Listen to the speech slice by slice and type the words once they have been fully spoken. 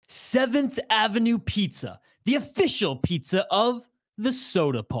7th Avenue Pizza, the official pizza of the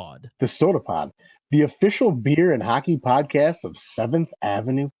Soda Pod. The Soda Pod, the official beer and hockey podcast of 7th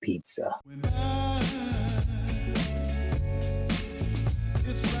Avenue Pizza.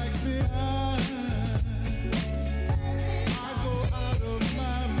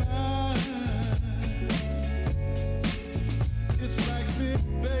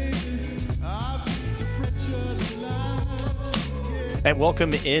 And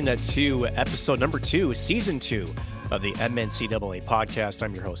welcome in to episode number 2, season 2 of the MNCAA podcast.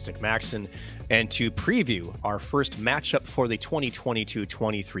 I'm your host, Nick Maxon. And to preview our first matchup for the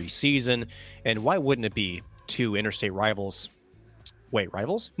 2022-23 season, and why wouldn't it be two interstate rivals? Wait,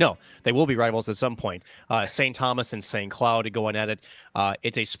 rivals? No, they will be rivals at some point. St. Thomas and St. Cloud going at it.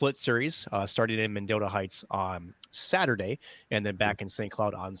 It's a split series, starting in Mendota Heights on Saturday, and then back in St.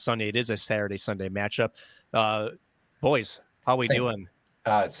 Cloud on Sunday. It is a Saturday-Sunday matchup. Boys, how we doing?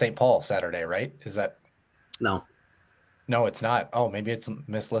 St. Paul Saturday, right? Is that? No, it's not. Oh, maybe it's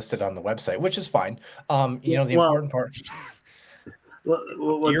mislisted on the website, which is fine. Important part. Well,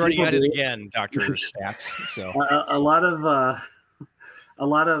 you already had it again, Dr. Stats. So a lot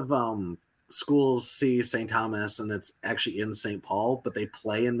of schools see St. Thomas, and it's actually in St. Paul, but they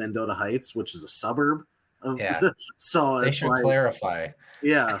play in Mendota Heights, which is a suburb of. Yeah. So they should clarify.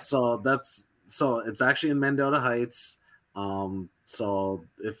 Yeah. So it's actually in Mendota Heights. So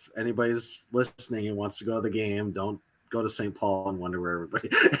if anybody's listening and wants to go to the game, don't go to St. Paul and wonder where everybody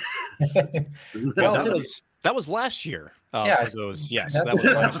is. That was last year. That was last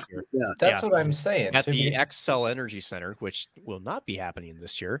year. That's what I'm saying. At the Xcel Energy Center, which will not be happening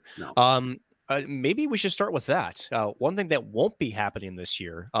this year. No. Maybe we should start with that. One thing that won't be happening this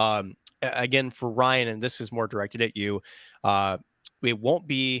year, again, for Ryan, and this is more directed at you, it won't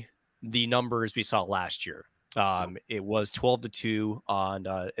be the numbers we saw last year. It was 12-2 on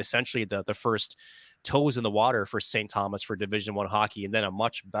essentially the first toes in the water for St. Thomas for Division I hockey, and then a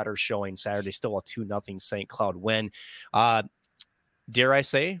much better showing Saturday, still a 2-0 St. Cloud win. Dare I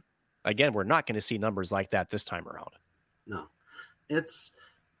say, again, we're not going to see numbers like that this time around. No, it's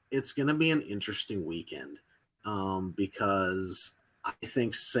going to be an interesting weekend because I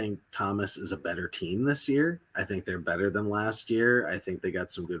think St. Thomas is a better team this year. I think they're better than last year. I think they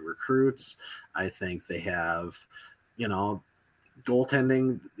got some good recruits. I think they have,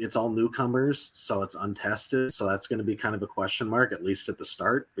 goaltending. It's all newcomers, so it's untested. So that's going to be kind of a question mark, at least at the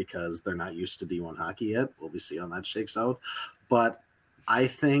start, because they're not used to D1 hockey yet. We'll see how that shakes out. But I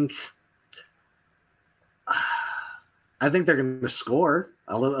think they're going to score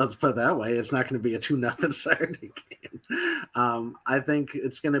a little. Let's put it that way. It's not going to be a 2-0 Saturday game. I think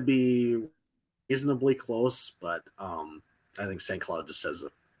it's going to be reasonably close, but I think St. Cloud just has a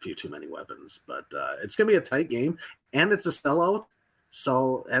few too many weapons. But it's going to be a tight game, and it's a sellout.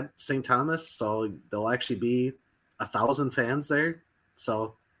 So at St. Thomas, so there'll actually be 1,000 fans there.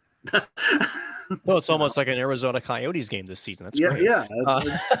 So. Well, it's almost like an Arizona Coyotes game this season. That's great. Yeah.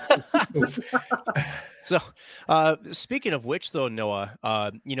 So, speaking of which, though, Noah,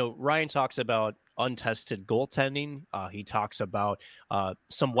 Ryan talks about untested goaltending. He talks about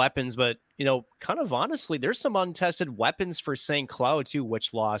some weapons, but kind of honestly, there's some untested weapons for St. Cloud too,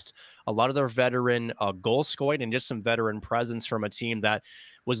 which lost a lot of their veteran goal scoring and just some veteran presence from a team that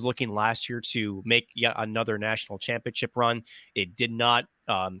was looking last year to make yet another national championship run. It did not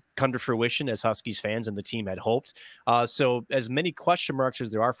come to fruition as Huskies fans and the team had hoped. So as many question marks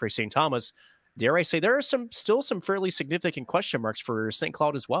as there are for St. Thomas, dare I say, there are still some fairly significant question marks for St.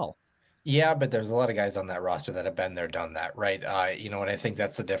 Cloud as well. Yeah, but there's a lot of guys on that roster that have been there, done that, right? And I think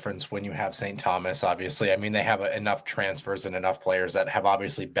that's the difference when you have St. Thomas, obviously. I mean, they have enough transfers and enough players that have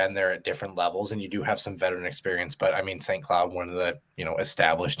obviously been there at different levels, and you do have some veteran experience. But, I mean, St. Cloud, one of the,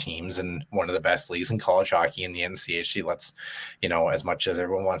 established teams and one of the best leagues in college hockey in the NCAA. Let's, as much as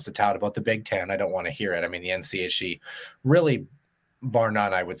everyone wants to tout about the Big Ten, I don't want to hear it. I mean, the NCAA really, bar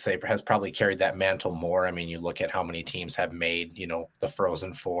none, I would say, has probably carried that mantle more. I mean, you look at how many teams have made, the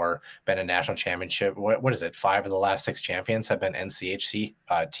Frozen Four, been a national championship. What is it? 5 of the last 6 champions have been NCHC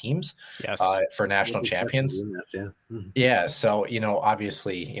teams. Yes. For national champions. Yeah. Mm-hmm. Yeah. So,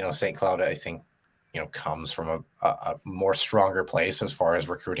 obviously, St. Cloud, I think, comes from a more stronger place as far as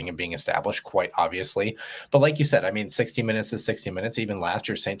recruiting and being established, quite obviously. But like you said, I mean, 60 minutes is 60 minutes. Even last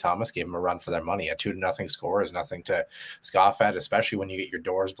year, St. Thomas gave them a run for their money. A 2-0 score is nothing to scoff at, especially when you get your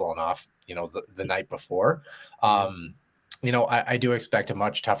doors blown off, the night before. I do expect a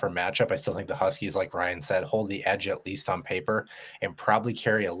much tougher matchup. I still think the Huskies, like Ryan said, hold the edge, at least on paper, and probably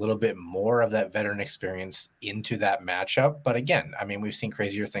carry a little bit more of that veteran experience into that matchup. But again, I mean, we've seen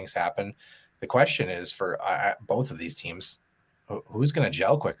crazier things happen. The question is for both of these teams, who's going to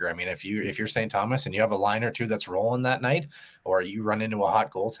gel quicker? I mean, if you're St. Thomas and you have a line or two that's rolling that night, or you run into a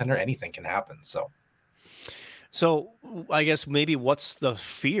hot goaltender, anything can happen. So I guess maybe what's the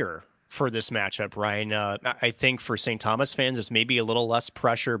fear for this matchup, Ryan? I think for St. Thomas fans, there's maybe a little less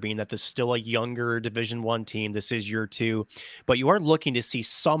pressure, being that this is still a younger Division I team. This is year 2, but you are looking to see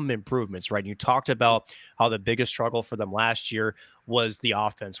some improvements, right? And you talked about how the biggest struggle for them last year was the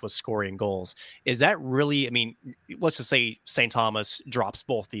offense, was scoring goals. Is that really, I mean, let's just say St. Thomas drops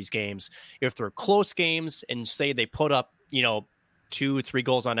both these games. If they're close games and say they put up, 2-3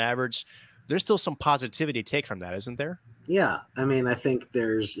 goals on average, there's still some positivity to take from that, isn't there? Yeah. I mean, I think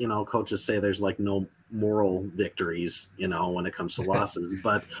there's, coaches say there's like no moral victories, when it comes to losses,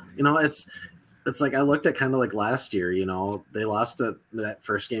 but it's like, I looked at kind of like last year, they lost that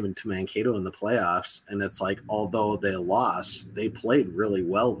first game into Mankato in the playoffs. And it's like, although they lost, they played really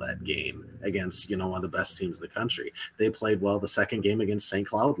well that game against, one of the best teams in the country. They played well the second game against St.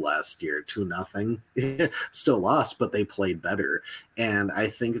 Cloud last year, 2-0, still lost, but they played better. And I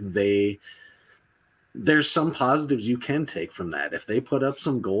think there's some positives you can take from that. If they put up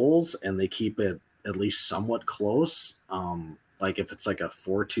some goals and they keep it at least somewhat close, like if it's like a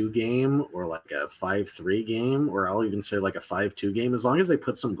 4-2 game or like a 5-3 game, or I'll even say like a 5-2 game, as long as they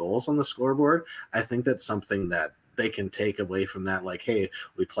put some goals on the scoreboard, I think that's something that they can take away from that. Like, hey,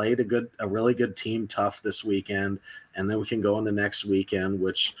 we played a really good team tough this weekend, and then we can go into next weekend,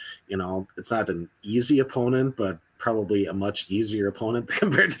 which, it's not an easy opponent, but probably a much easier opponent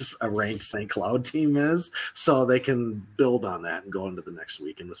compared to a ranked St. Cloud team is. So they can build on that and go into the next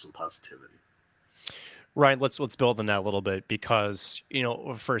weekend with some positivity. Ryan, let's build on that a little bit, because,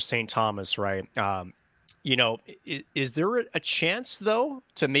 for St. Thomas, right, is there a chance, though,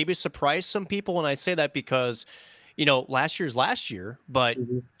 to maybe surprise some people? And I say that because, last year, but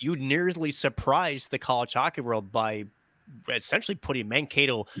you nearly surprised the college hockey world by essentially putting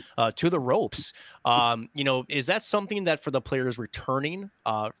Mankato to the ropes. Is that something that for the players returning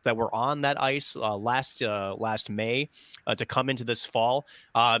that were on that ice last May to come into this fall,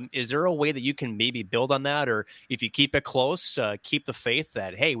 is there a way that you can maybe build on that? Or if you keep it close, keep the faith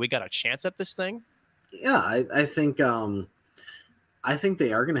that, hey, we got a chance at this thing? Yeah, I think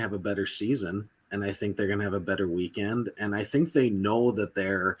they are going to have a better season, and I think they're going to have a better weekend. And I think they know that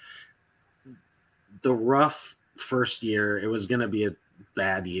the rough first year, it was going to be a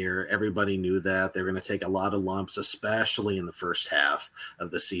bad year. Everybody knew that. They were going to take a lot of lumps, especially in the first half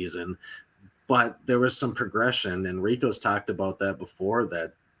of the season. But there was some progression, and Rico's talked about that before,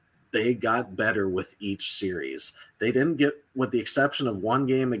 that they got better with each series. They didn't get, with the exception of one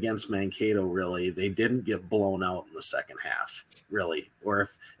game against Mankato, really, they didn't get blown out in the second half, really. Or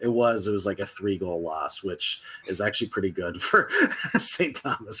if it was like a 3-goal loss, which is actually pretty good for St.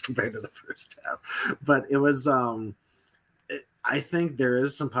 Thomas compared to the first half. But it was, I think there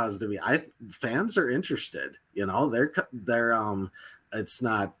is some positivity. Fans are interested, they're it's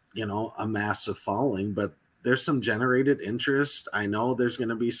not, a massive following, but there's some generated interest. I know there's going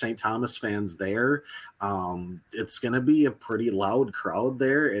to be St. Thomas fans there. It's going to be a pretty loud crowd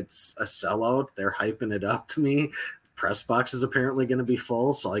there. It's a sellout. They're hyping it up to me. Press box is apparently going to be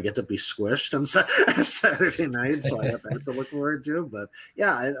full, so I get to be squished on Saturday night. So I got that to look forward to. But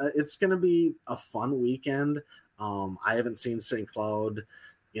yeah, it's going to be a fun weekend. I haven't seen St. Cloud,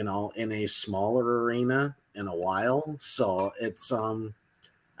 in a smaller arena in a while. So it's,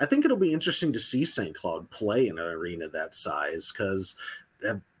 I think it'll be interesting to see St. Cloud play in an arena that size, because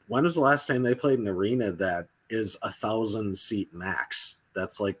when was the last time they played an arena that is 1,000-seat max?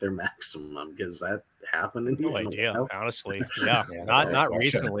 That's like their maximum. Because that happened in no idea, honestly. Yeah, not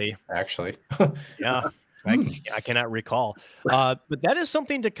recently, actually. Yeah. I cannot recall. But that is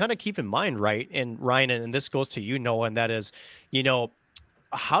something to kind of keep in mind, right? And Ryan, and this goes to you, Noah, and that is,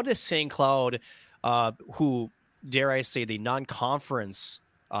 how does St. Cloud, who, dare I say, the non-conference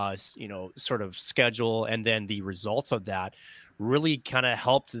sort of schedule and then the results of that really kind of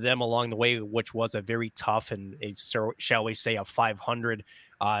helped them along the way, which was a very tough and shall we say a 500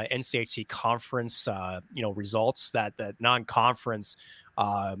 NCAA conference, results, that non-conference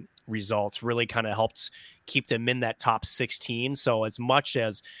results really kind of helped keep them in that top 16. So as much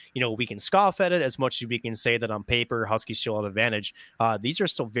as, we can scoff at it, as much as we can say that on paper, Huskies still have advantage, these are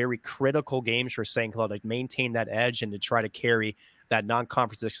still very critical games for St. Cloud to maintain that edge and to try to carry that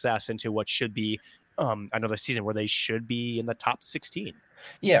non-conference success into what should be another season where they should be in the top 16.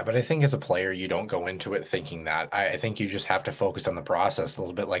 Yeah, but I think as a player, you don't go into it thinking that. I think you just have to focus on the process a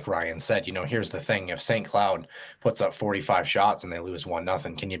little bit. Like Ryan said, here's the thing. If St. Cloud puts up 45 shots and they lose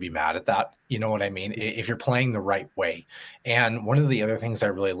 1-0, can you be mad at that? You know what I mean? If you're playing the right way. And one of the other things I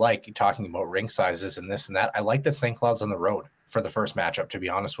really like, talking about rink sizes and this and that, I like that St. Cloud's on the road for the first matchup, to be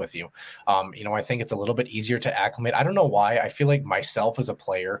honest with you. I think it's a little bit easier to acclimate. I don't know why. I feel like myself as a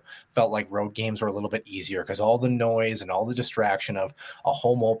player felt like road games were a little bit easier because all the noise and all the distraction of a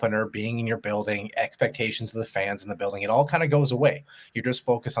home opener, being in your building, expectations of the fans in the building, it all kind of goes away. You're just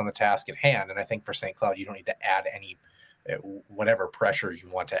focused on the task at hand. And I think for St. Cloud, you don't need to add any whatever pressure you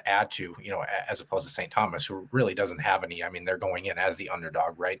want to add to, as opposed to St. Thomas, who really doesn't have any. I mean, they're going in as the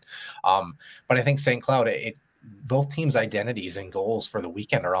underdog, right? But I think St. Cloud, both teams' identities and goals for the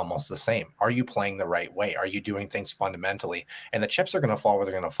weekend are almost the same. Are you playing the right way? Are you doing things fundamentally? And the chips are going to fall where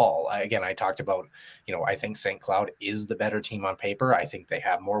they're going to fall. Again, I talked about, I think St. Cloud is the better team on paper. I think they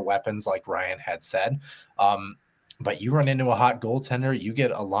have more weapons, like Ryan had said. But you run into a hot goaltender, you get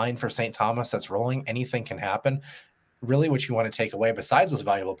a line for St. Thomas that's rolling, anything can happen. Really what you want to take away, besides those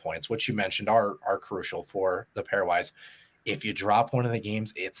valuable points, which you mentioned are crucial for the pairwise, if you drop one of the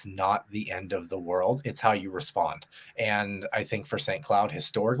games, it's not the end of the world. It's how you respond. And I think for St. Cloud,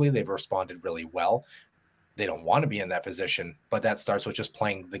 historically, they've responded really well. They don't want to be in that position, but that starts with just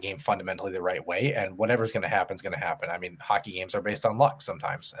playing the game fundamentally the right way. And whatever's going to happen is going to happen. I mean, hockey games are based on luck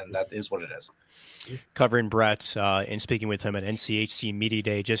sometimes, and that is what it is. Covering Brett and speaking with him at NCHC Media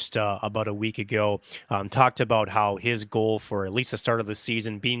Day just about a week ago, talked about how his goal for at least the start of the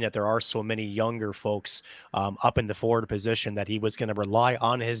season, being that there are so many younger folks up in the forward position, that he was going to rely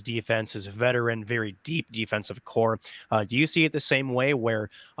on his defense, his veteran, very deep defensive core. Do you see it the same way, where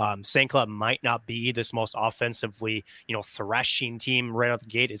St. Cloud might not be this most offensively, thrashing team right out the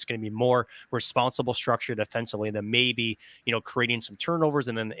gate? It's going to be more responsible structure defensively than maybe, creating some turnovers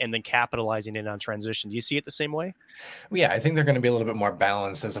and then capitalizing in on transition. Do you see it the same way? Well, yeah, I think they're going to be a little bit more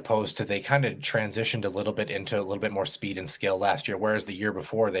balanced, as opposed to, they kind of transitioned a little bit into a little bit more speed and skill last year, whereas the year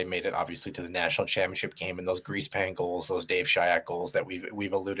before they made it obviously to the national championship game, and those grease pan goals, those Dave Shayak goals that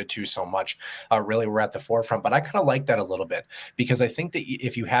we've alluded to so much, really were at the forefront. But I kind of like that a little bit, because I think that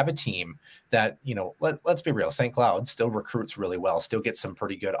if you have a team that, let's be real, St. Cloud still recruits really well, still gets some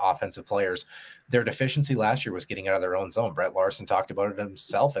pretty good offensive players. Their deficiency last year was getting out of their own zone. Brett Larson talked about it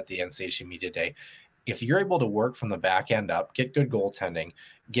himself at the NCAA Media Day. If you're able to work from the back end up, get good goaltending,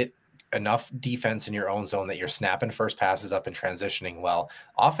 get enough defense in your own zone that you're snapping first passes up and transitioning well,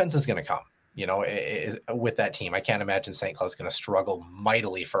 offense is going to come. With that team, I can't imagine St. Cloud's going to struggle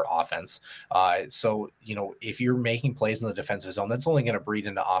mightily for offense. So, if you're making plays in the defensive zone, that's only going to breed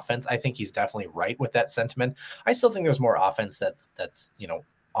into offense. I think he's definitely right with that sentiment. I still think there's more offense that's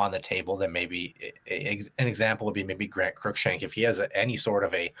on the table than maybe an example would be maybe Grant Cruikshank. If he has any sort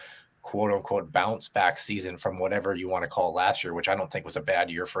of a quote unquote bounce back season from whatever you want to call last year, which I don't think was a bad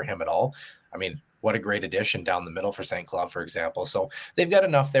year for him at all. I mean, what a great addition down the middle for St. Cloud, for example. So they've got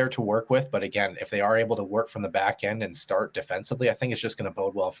enough there to work with. But again, if they are able to work from the back end and start defensively, I think it's just going to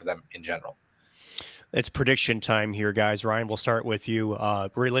bode well for them in general. It's prediction time here, guys. Ryan, we'll start with you.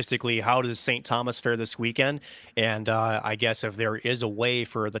 Realistically, how does St. Thomas fare this weekend? And I guess if there is a way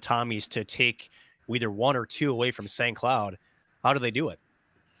for the Tommies to take either one or two away from St. Cloud, how do they do it?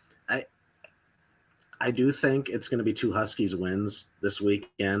 I do think it's going to be 2 Huskies wins this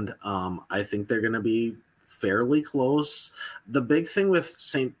weekend. I think they're going to be fairly close. The big thing with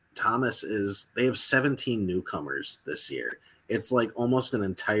St. Thomas is they have 17 newcomers this year. It's like almost an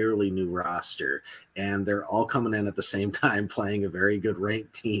entirely new roster, and they're all coming in at the same time playing a very good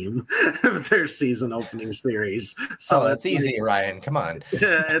ranked team of their season opening series. So that's easy, Ryan. Come on.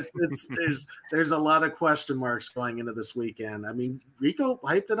 There's a lot of question marks going into this weekend. I mean, Rico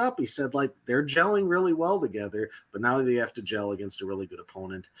hyped it up. He said they're gelling really well together, but now they have to gel against a really good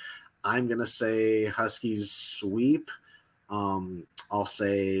opponent. I'm gonna say Huskies sweep. I'll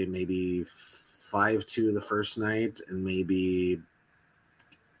say maybe 5-2 the first night and maybe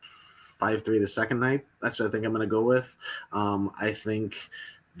 5-3 the second night. That's what I think I'm going to go with. I think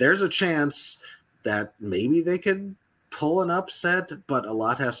there's a chance that maybe they could pull an upset, but a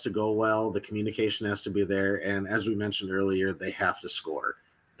lot has to go well. The communication has to be there. And as we mentioned earlier, they have to score.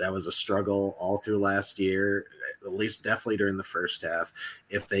 That was a struggle all through last year, at least definitely during the first half.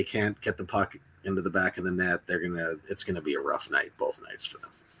 If they can't get the puck into the back of the net, it's going to be a rough night, both nights for them.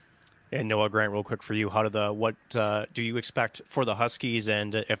 And Noah, Grant, real quick for you, what do you expect for the Huskies?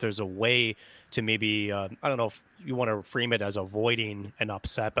 And if there's a way to maybe, I don't know if you want to frame it as avoiding an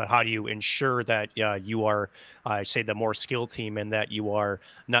upset, but how do you ensure that you are, say, the more skilled team, and that you are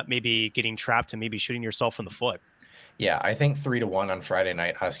not maybe getting trapped and maybe shooting yourself in the foot? Yeah, I think 3-1 on Friday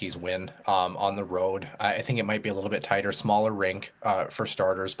night. Huskies win on the road. I think it might be a little bit tighter, smaller rink for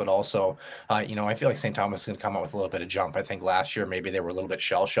starters, but also, I feel like St. Thomas is going to come out with a little bit of jump. I think last year maybe they were a little bit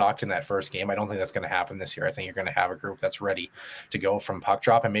shell shocked in that first game. I don't think that's going to happen this year. I think you're going to have a group that's ready to go from puck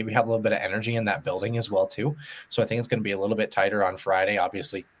drop and maybe have a little bit of energy in that building as well too. So I think it's going to be a little bit tighter on Friday.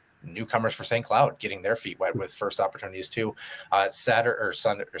 Obviously, newcomers for St. Cloud getting their feet wet with first opportunities too. Saturday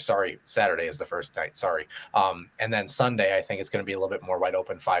is the first night. Sorry. And then Sunday, I think it's going to be a little bit more wide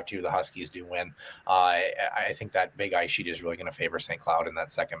open. 5-2, the Huskies do win. I think that big ice sheet is really going to favor St. Cloud in that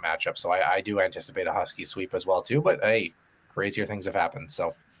second matchup. So I do anticipate a Husky sweep as well too, but hey, crazier things have happened.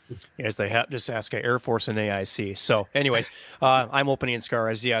 So Yes, they have just ask Air Force and AIC. So anyways, I'm opening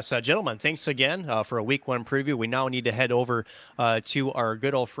scars. Yes, gentlemen, thanks again for a week 1 preview. We now need to head over to our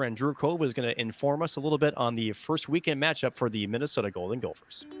good old friend Drew Cove, who's going to inform us a little bit on the first weekend matchup for the Minnesota Golden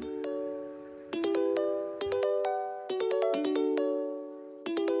Gophers.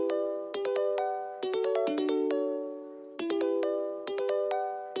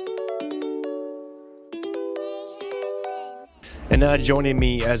 And joining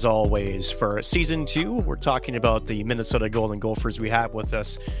me, as always, for Season 2, we're talking about the Minnesota Golden Gophers. We have with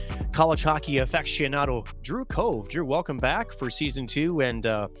us college hockey aficionado Drew Cove. Drew, welcome back for Season 2. And,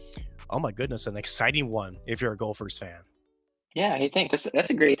 oh my goodness, an exciting one if you're a Gophers fan. Yeah, hey, thanks. That's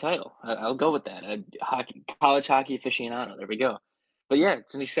a great title. I'll go with that. College hockey aficionado. There we go. But yeah,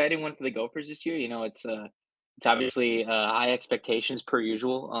 it's an exciting one for the Gophers this year. It's obviously high expectations per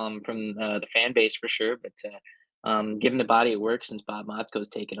usual from the fan base for sure. But given the body of work since Bob Motzko's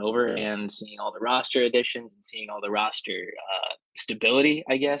taken over and seeing all the roster additions and seeing all the roster stability,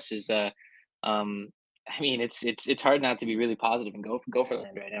 I guess is it's hard not to be really positive and go for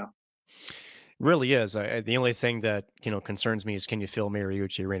land right now. Really is. The only thing that concerns me is can you fill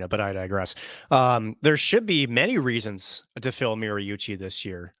Mariucci Arena, but I digress. There should be many reasons to fill Mariucci this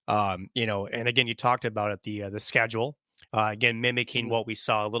year. And again, you talked about it, the schedule. Again, mimicking what we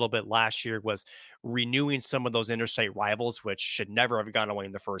saw a little bit last year was renewing some of those interstate rivals, which should never have gone away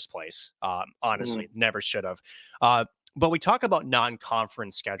in the first place. Honestly, never should have. But we talk about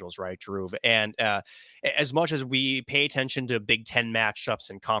non-conference schedules, right, Drew? And as much as we pay attention to Big Ten matchups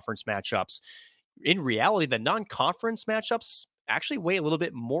and conference matchups, in reality, the non-conference matchups actually weigh a little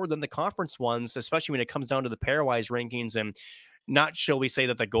bit more than the conference ones, especially when it comes down to the pairwise rankings. And not shall we say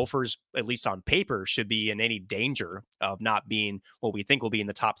that the Gophers, at least on paper, should be in any danger of not being what we think will be in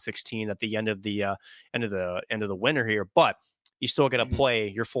the top 16 at the end of the winter here. But you still got to play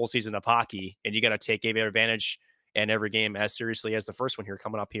your full season of hockey, and you got to take every advantage and every game as seriously as the first one here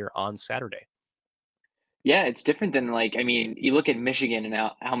coming up here on Saturday. Yeah, it's different than you look at Michigan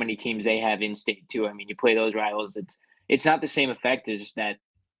and how many teams they have in state too. I mean, you play those rivals. It's not the same effect as that.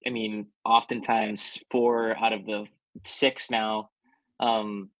 I mean, oftentimes 4 out of the 6 now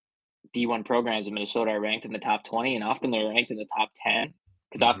D1 programs in Minnesota are ranked in the top 20, and often they're ranked in the top 10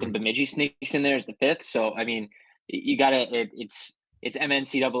 because often Bemidji sneaks in there as the 5th. So I mean, you gotta it's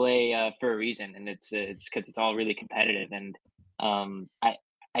MNCAA for a reason, and it's because it's all really competitive. And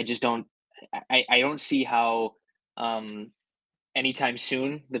I just don't. I don't see how anytime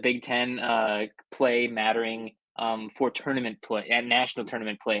soon the Big Ten play mattering for tournament play and national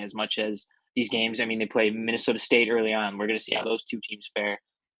tournament play as much as these games. I mean, they play Minnesota State early on. We're going to see how those 2 teams fare.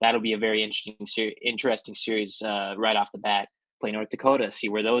 That'll be a very interesting series right off the bat. Play North Dakota, see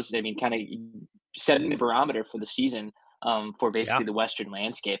where those. I mean, kind of setting the barometer for the season for basically the Western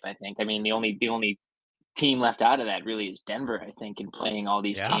landscape. I think. I mean, the only team left out of that really is Denver, I think, in playing all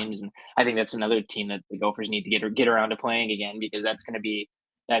these teams. And I think that's another team that the Gophers need to get around to playing again, because that's going to be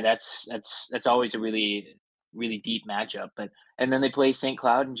that's always a really, really deep matchup. And then they play St.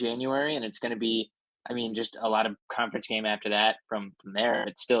 Cloud in January, and it's going to be, I mean, just a lot of conference game after that from there.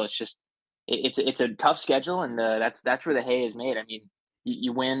 But still, it's a tough schedule, and that's where the hay is made. I mean,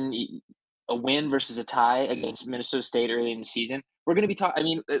 you win a win versus a tie against Minnesota State early in the season. We're going to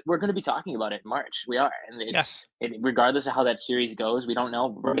be we're going to be talking about it in March. We are. And regardless of how that series goes, we don't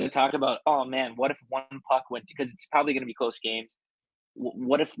know. We're going to talk about, oh man, what if one puck went, because it's probably going to be close games.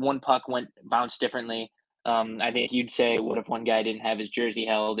 What if one puck bounced differently? I think you'd say, what if one guy didn't have his jersey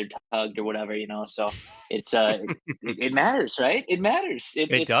held or tugged or whatever, so it's it matters, right? It matters.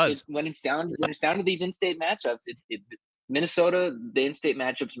 It does. When it's down to these in-state matchups, Minnesota, the in-state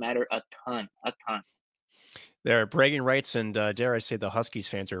matchups matter a ton. There are bragging rights, and dare I say the Huskies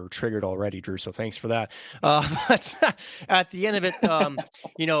fans are triggered already, Drew. So thanks for that. But at the end of it,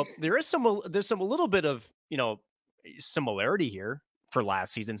 there's a little bit of similarity here for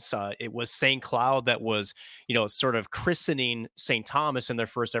last season. It was St. Cloud that was sort of christening St. Thomas in their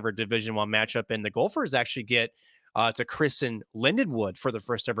first ever Division I matchup, and the Gophers actually get to christen Lindenwood for the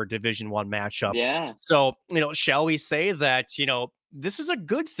first ever Division I matchup. Yeah. So, shall we say that, this is a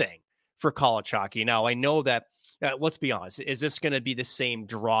good thing for college hockey? Now, I know that, let's be honest, is this going to be the same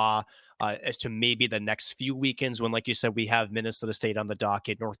draw as to maybe the next few weekends when, like you said, we have Minnesota State on the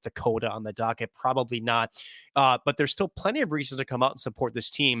docket, North Dakota on the docket? Probably not. But there's still plenty of reasons to come out and support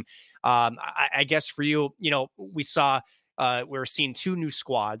this team. I guess for you, we saw we're seeing 2 new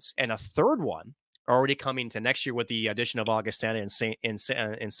squads and a third one already coming to next year with the addition of Augustana in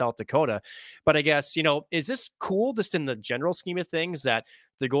South Dakota. But I guess, is this cool just in the general scheme of things that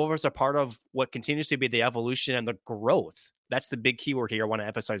the Gophers are part of what continues to be the evolution and the growth? That's the big keyword here. I want to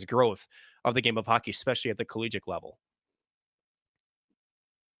emphasize growth of the game of hockey, especially at the collegiate level.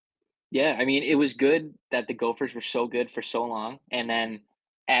 Yeah, I mean, it was good that the Gophers were so good for so long. And then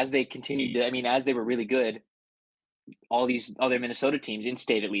as they continued to, as they were really good, all these other Minnesota teams, in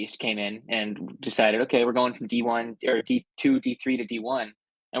state at least, came in and decided, okay, we're going from D1 or D2, D3 to D1,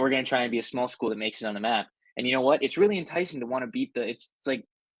 and we're going to try and be a small school that makes it on the map. And you know what? It's really enticing to want to beat it's like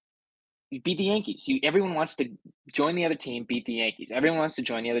you beat the Yankees. Everyone wants to join the other team, beat the Yankees. Everyone wants to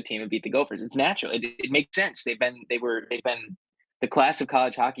join the other team and beat the Gophers. It's natural. It makes sense. They've been the class of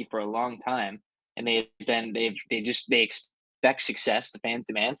college hockey for a long time, and they expect success. The fans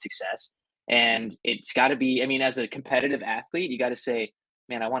demand success. And it's got to be, as a competitive athlete, you got to say,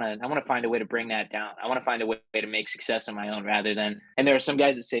 man, I want to find a way to bring that down. I want to find a way to make success on my own rather than, and there are some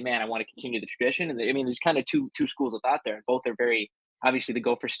guys that say, man, I want to continue the tradition. And there's kind of two schools of thought there. Both are very, obviously the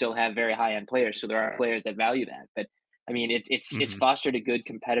Gophers still have very high end players. So there are players that value that, but it's fostered a good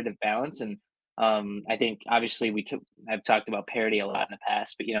competitive balance. And I think obviously I've talked about parity a lot in the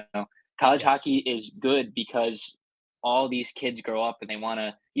past, but college hockey is good because all these kids grow up and they want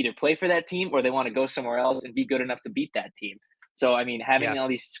to either play for that team or they want to go somewhere else and be good enough to beat that team. So, having all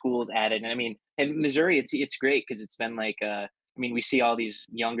these schools added, and in Missouri, it's great because it's been like, we see all these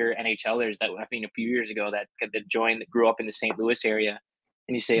younger NHLers that, a few years ago that grew up in the St. Louis area.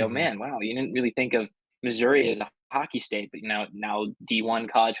 And you say, oh man, wow, you didn't really think of Missouri as a hockey state, but now D1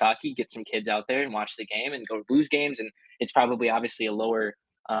 college hockey, get some kids out there and watch the game and go to Blues games. And it's probably obviously a lower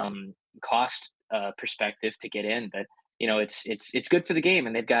cost perspective to get in, but it's good for the game.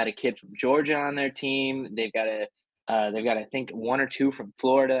 And they've got a kid from Georgia on their team. They've got I think 1 or 2 from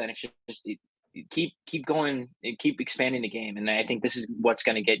Florida, and it's just keep going, keep expanding the game. And I think this is what's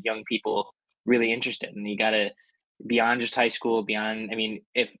going to get young people really interested. And you got to beyond just high school, beyond.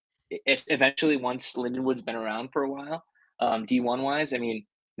 If eventually once Lindenwood's been around for a while, D1 wise,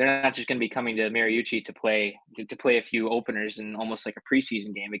 they're not just going to be coming to Mariucci to play a few openers and almost like a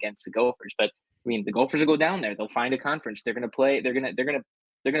preseason game against the Gophers. But the Gophers will go down there. They'll find a conference. They're going to play. They're going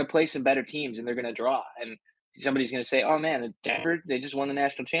to play some better teams, and they're going to draw. And somebody's going to say, "Oh man, Denver, they just won the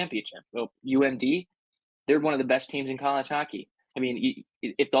national championship." Well, UMD, they're one of the best teams in college hockey.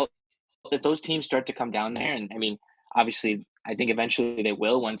 If those teams start to come down there, and obviously, I think eventually they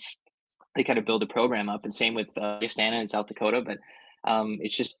will once they kind of build a program up. And same with Augustana in South Dakota. But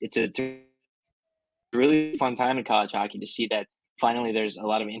it's a really fun time in college hockey to see that finally there's a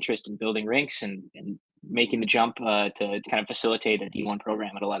lot of interest in building rinks and making the jump to kind of facilitate a D1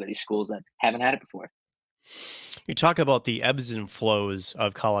 program at a lot of these schools that haven't had it before. You talk about the ebbs and flows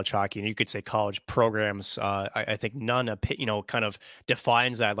of college hockey, and you could say college programs. I think none, kind of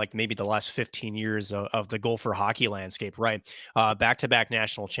defines that, like maybe the last 15 years of the Gopher hockey landscape, right? Back-to-back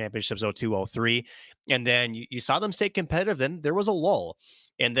national championships, 02, 03. And then you saw them stay competitive. Then there was a lull.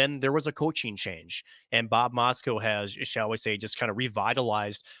 And then there was a coaching change. And Bob Motzko has, shall we say, just kind of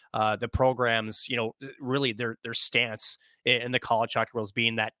revitalized the programs, really their stance in the college hockey world as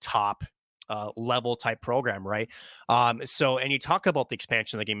being that top level type program, right? And you talk about the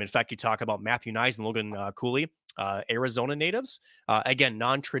expansion of the game. In fact, you talk about Matthew Nyes and Logan Cooley, Arizona natives. Again,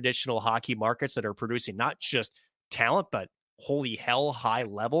 non-traditional hockey markets that are producing not just talent, but holy hell, high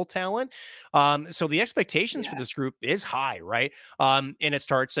level talent. So the expectations for this group is high, right? And it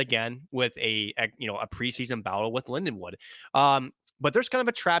starts again with a preseason battle with Lindenwood. But there's kind of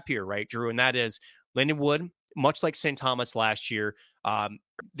a trap here, right, Drew? And that is Lindenwood, much like St. Thomas last year,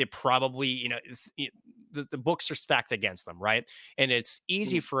 they probably, the books are stacked against them, right? And it's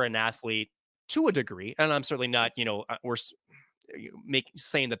easy for an athlete to a degree, and I'm certainly not, we're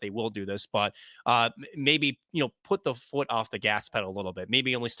saying that they will do this, but maybe, put the foot off the gas pedal a little bit,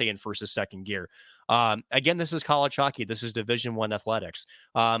 maybe only stay in first or second gear. Again, this is college hockey. This is Division I athletics.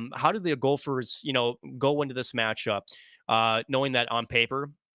 How do the Gophers, go into this matchup, knowing that on paper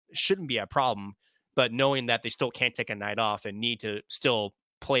shouldn't be a problem, but knowing that they still can't take a night off and need to still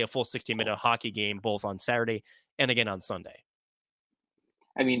play a full 60-minute hockey game both on Saturday and again on Sunday?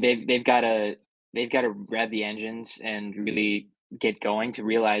 They've got to they've got to rev the engines and really get going to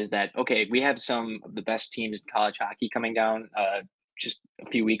realize that, okay, we have some of the best teams in college hockey coming down just a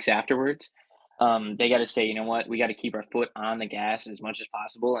few weeks afterwards. They got to say, you know what, we got to keep our foot on the gas as much as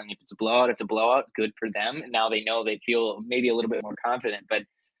possible. And if it's a blowout, it's a blowout. Good for them. And now they know, they feel maybe a little bit more confident. But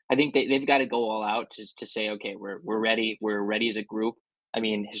I think they've got to go all out to say, okay, we're ready. We're ready as a group. I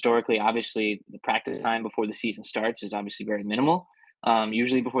mean, historically, obviously, the practice time before the season starts is obviously very minimal.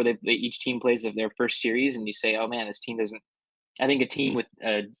 Usually before each team plays their first series, and you say, oh man, this team doesn't. I think a team with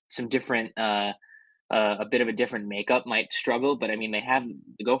some different, a bit of a different makeup might struggle. But I mean,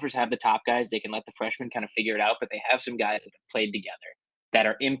 the Gophers have the top guys. They can let the freshmen kind of figure it out. But they have some guys that have played together, that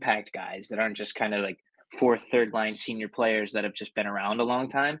are impact guys, that aren't just kind of like fourth, third line senior players that have just been around a long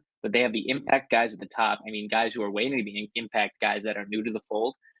time. But they have the impact guys at the top. I mean, guys who are waiting to be impact guys that are new to the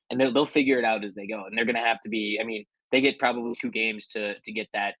fold, and they'll figure it out as they go. And they're going to have to be. I mean, they get probably 2 games to get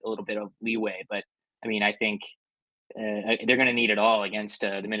that a little bit of leeway. But I mean, I think they're going to need it all against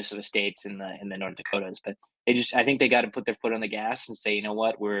the Minnesota States and the North Dakotas. But I think they got to put their foot on the gas and say, you know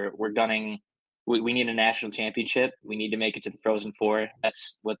what, we're gunning. We need a national championship. We need to make it to the Frozen Four.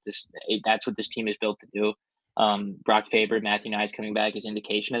 That's what this team is built to do. Brock Faber, Matthew Nyes coming back is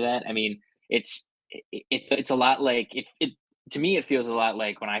indication of that. I mean, it's a lot like it. To me, it feels a lot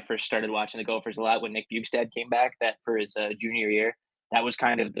like when I first started watching the Gophers a lot when Nick Bjugstad came back that for his junior year. That was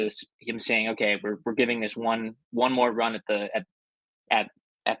kind of him saying, okay, we're giving this one more run at the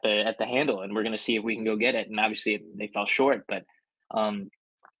handle, and we're going to see if we can go get it. And obviously they fell short, but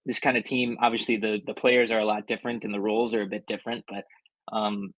this kind of team, obviously the players are a lot different and the roles are a bit different, but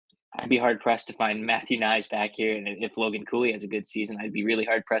I'd be hard pressed to find Matthew Nyes back here. And if Logan Cooley has a good season, I'd be really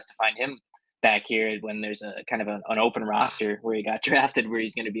hard pressed to find him back here when there's a kind of an open roster where he got drafted, where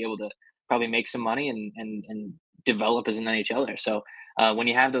he's going to be able to probably make some money and develop as an NHLer. So when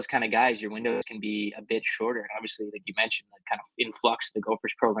you have those kind of guys, your windows can be a bit shorter. And obviously, like you mentioned, the kind of influx the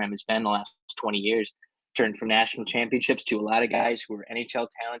Gophers program has been the last 20 years, turned from national championships to a lot of guys who were NHL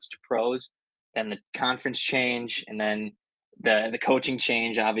talents to pros, then the conference change, and then the coaching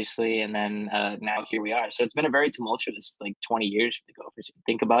change, obviously, and then now here we are. So it's been a very tumultuous 20 years for the Gophers, if you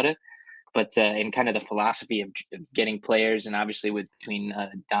think about it. But in kind of the philosophy of getting players, and obviously between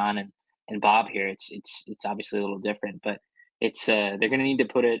Don and Bob here, it's obviously a little different. But it's they're going to need to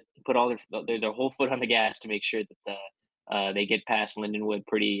put all their whole foot on the gas to make sure that they get past Lindenwood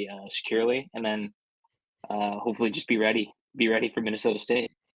pretty securely, and then hopefully just be ready for Minnesota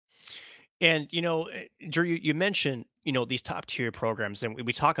State. And, Drew, you mentioned, these top tier programs, and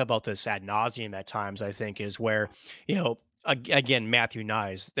we talk about this ad nauseum at times, I think, is where, again, Matthew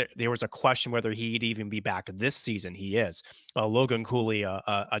Nyes, there was a question whether he'd even be back this season. He is. Logan Cooley,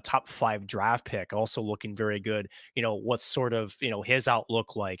 a top 5 draft pick, also looking very good. What's sort of, his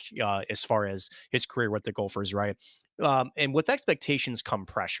outlook like as far as his career with the Gophers, right? And with expectations come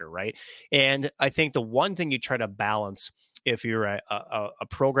pressure, right? And I think the one thing you try to balance if you're a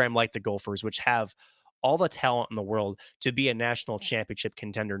program like the Gophers, which have all the talent in the world to be a national championship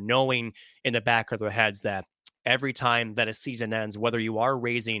contender, knowing in the back of their heads that every time that a season ends, whether you are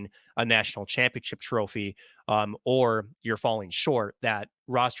raising a national championship trophy or you're falling short, that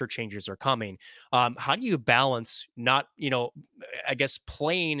roster changes are coming. How do you balance not, I guess,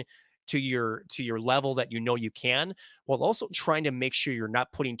 playing to your level that you can, while also trying to make sure you're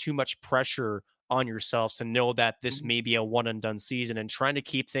not putting too much pressure on yourselves to know that this may be a one and done season, and trying to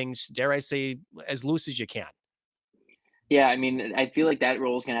keep things, dare I say, as loose as you can? Yeah, I mean, I feel like that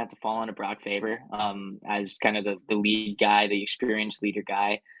role is going to have to fall onto Brock Faber as kind of the lead guy, the experienced leader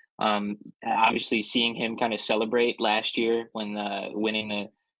guy. Obviously, seeing him kind of celebrate last year when winning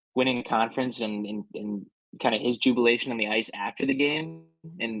the conference and kind of his jubilation on the ice after the game,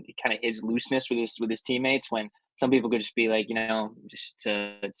 and kind of his looseness with his teammates, when some people could just be like, just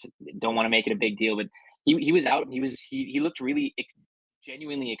don't want to make it a big deal. But he was out. He looked really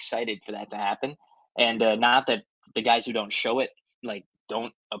genuinely excited for that to happen. And not that the guys who don't show it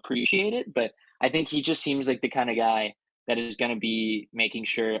don't appreciate it, but I think he just seems like the kind of guy that is going to be making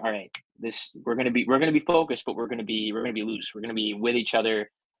sure, all right, we're going to be focused, but we're going to be loose. We're going to be with each other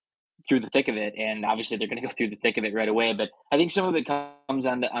through the thick of it, and obviously they're going to go through the thick of it right away. But I think some of it comes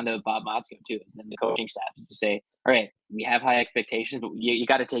onto Bob Motzko too, is then the coaching staff is to say, all right, we have high expectations, but you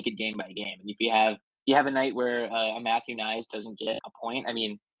got to take it game by game. And if you have a night where a Matthew Nyes doesn't get a point, I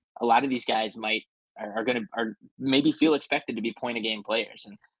mean, a lot of these guys are maybe feel expected to be point a game players,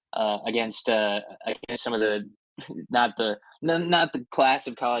 and against some of the not the class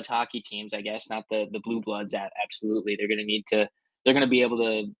of college hockey teams, I guess, not the blue bloods. Absolutely, they're going to be able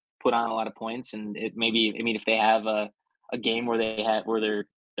to put on a lot of points, and it maybe, I mean, if they have a game where they're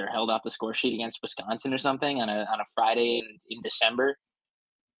they're held off the score sheet against Wisconsin or something on a Friday in December,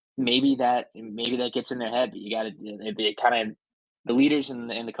 maybe that gets in their head. But you got to they kind of the leaders and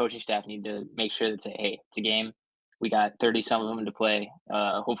the coaching staff need to make sure that say, hey, it's a game. We got 30 some of them to play.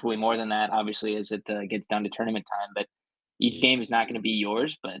 Hopefully more than that, obviously, as it gets down to tournament time. But each game is not going to be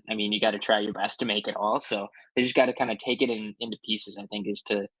yours. But I mean, you got to try your best to make it all. So they just got to kind of take it into pieces. I think is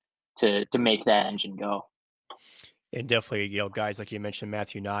to make that engine go. And definitely, guys like you mentioned,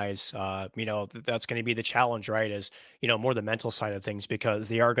 Matthew Nyes, that's going to be the challenge, right? Is, more the mental side of things, because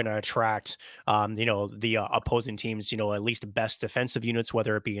they are going to attract, the opposing teams, at least best defensive units,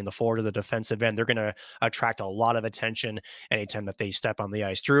 whether it be in the forward or the defensive end. They're going to attract a lot of attention anytime that they step on the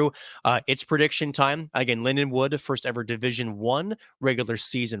ice. Drew, it's prediction time. Again, Lindenwood, first ever Division I regular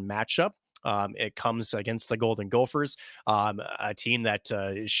season matchup. It comes against the Golden Gophers, a team that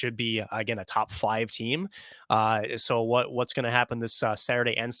should be, again, a top 5 team. So what's going to happen this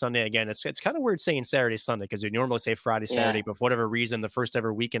Saturday and Sunday? Again, it's kind of weird saying Saturday, Sunday, because you normally say Friday, Saturday, but for whatever reason, the first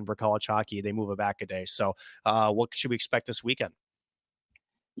ever weekend for college hockey, they move it back a day. So what should we expect this weekend?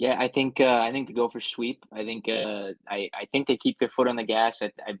 Yeah, I think the Gophers sweep. I think I think they keep their foot on the gas.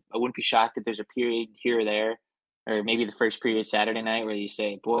 I wouldn't be shocked if there's a period here or there, or maybe the first period Saturday night where you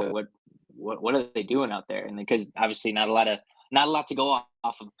say, boy, what are they doing out there? And because obviously not a lot to go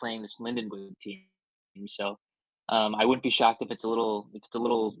off of playing this Lindenwood team. So I wouldn't be shocked if it's a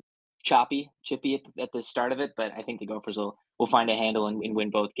little chippy at the start of it, but I think the Gophers will find a handle and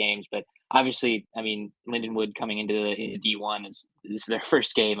win both games. But obviously, I mean, Lindenwood coming into D1 this is their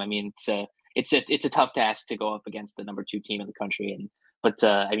first game. I mean, it's a tough task to go up against the number 2 team in the country. But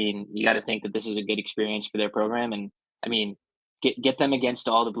I mean, you got to think that this is a good experience for their program. And I mean, get them against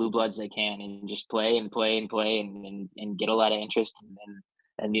all the blue bloods they can, and just play and get a lot of interest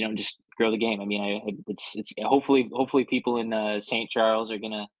and just grow the game. I mean, it's hopefully people in St. Charles are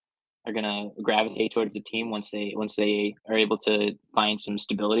gonna gravitate towards the team once they are able to find some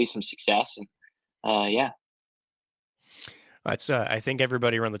stability, some success, and yeah. It's, I think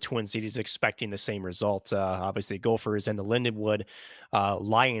everybody around the Twin Cities is expecting the same result. Obviously, Gophers and the Lindenwood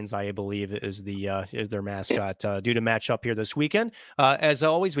Lions, I believe, is their mascot, due to match up here this weekend. As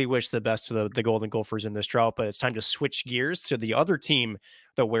always, we wish the best to the Golden Gophers in this drought, but it's time to switch gears to the other team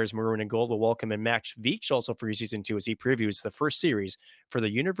that wears maroon and gold. We'll welcome in Max Veech, also for Season 2, as he previews the first series for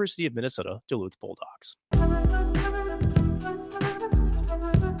the University of Minnesota Duluth Bulldogs.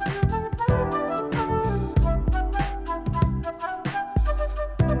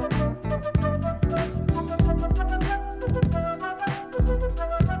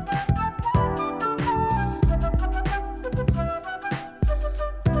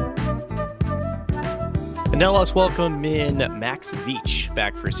 Now let's welcome in Max Veech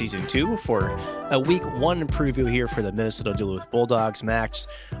back for Season 2 for a Week 1 preview here for the Minnesota Duluth Bulldogs. Max,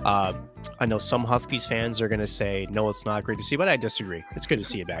 I know some Huskies fans are going to say, no, it's not great to see, but I disagree. It's good to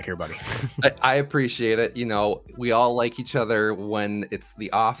see you back here, buddy. I appreciate it. We all like each other when it's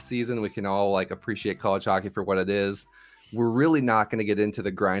the off season. We can all appreciate college hockey for what it is. We're really not going to get into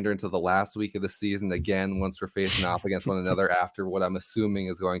the grinder until the last week of the season again, once we're facing off against one another after what I'm assuming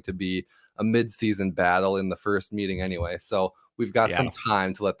is going to be a mid-season battle in the first meeting anyway. So we've got some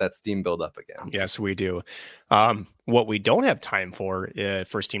time to let that steam build up again. Yes, we do. What we don't have time for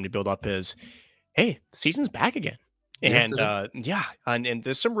steam to build up is, hey, the season's back again. And and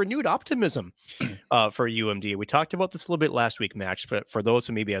there's some renewed optimism for UMD. We talked about this a little bit last week, Match, but for those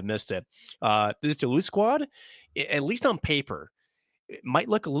who maybe have missed it, this Duluth squad, at least on paper, it might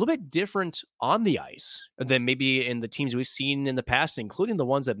look a little bit different on the ice than maybe in the teams we've seen in the past, including the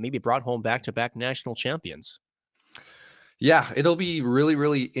ones that maybe brought home back-to-back national champions. Yeah, it'll be really,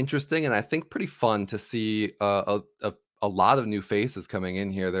 really interesting, and I think pretty fun to see a lot of new faces coming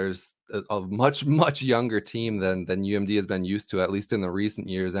in here. There's a much, much younger team than UMD has been used to, at least in the recent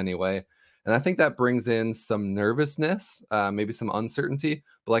years anyway. And I think that brings in some nervousness, maybe some uncertainty.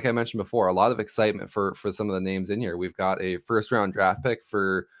 But like I mentioned before, a lot of excitement for some of the names in here. We've got a first-round draft pick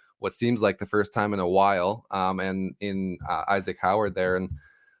for what seems like the first time in a while, and in Isaac Howard there. And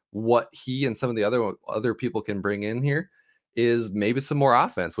what he and some of the other people can bring in here is maybe some more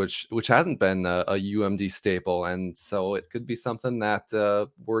offense, which hasn't been a UMD staple. And so it could be something that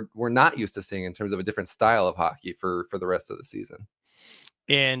we're not used to seeing in terms of a different style of hockey for the rest of the season.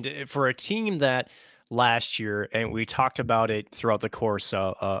 And for a team that last year, and we talked about it throughout the course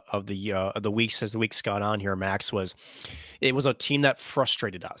of the weeks as the weeks gone on here, Max, it was a team that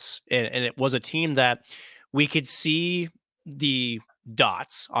frustrated us. And it was a team that we could see the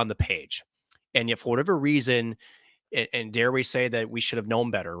dots on the page. And yet for whatever reason, and dare we say that we should have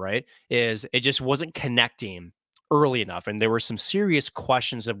known better, right, is it just wasn't connecting early enough. And there were some serious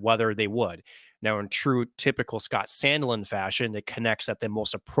questions of whether they would. Now, in true typical Scott Sandlin fashion, it connects at the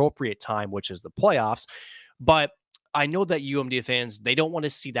most appropriate time, which is the playoffs. But I know that UMD fans, they don't want to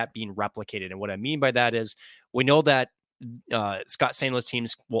see that being replicated. And what I mean by that is we know that Scott Sandlin's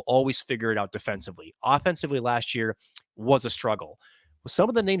teams will always figure it out defensively. Offensively last year was a struggle. With some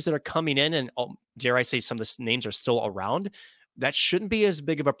of the names that are coming in, and dare I say some of the names are still around, that shouldn't be as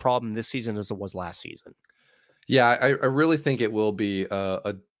big of a problem this season as it was last season. Yeah, I really think it will be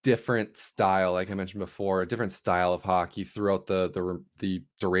a different style, like I mentioned before, a different style of hockey throughout the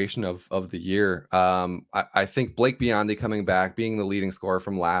duration of the year. I think Blake Biondi coming back, being the leading scorer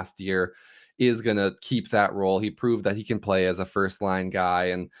from last year, is going to keep that role. He proved that he can play as a first line guy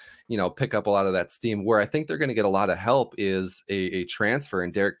and, pick up a lot of that steam. Where I think they're going to get a lot of help is a transfer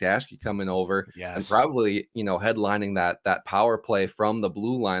and Derek Dashke coming over and probably, headlining that power play from the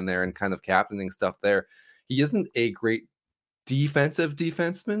blue line there and kind of captaining stuff there. He isn't a great defensive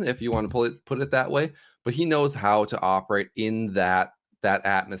defenseman, if you want to put it that way, but he knows how to operate in that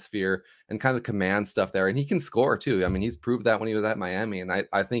atmosphere and kind of command stuff there. And he can score too. I mean, he's proved that when he was at Miami. And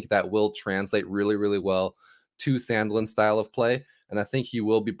I think that will translate really, really well to Sandlin's style of play. And I think he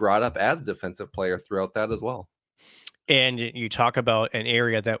will be brought up as a defensive player throughout that as well. And you talk about an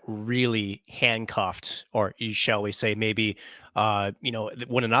area that really handcuffed, or shall we say, maybe,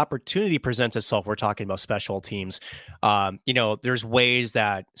 when an opportunity presents itself, we're talking about special teams. There's ways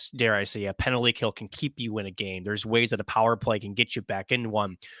that, dare I say, a penalty kill can keep you in a game. There's ways that a power play can get you back in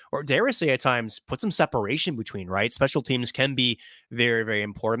one, or dare I say, at times, put some separation between, right? Special teams can be very, very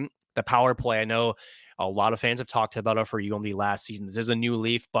important. The power play, I know a lot of fans have talked about it for UMD last season. This is a new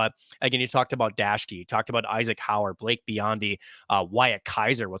leaf, but again, you talked about Dashke, you talked about Isaac Howard, Blake Biondi, Wyatt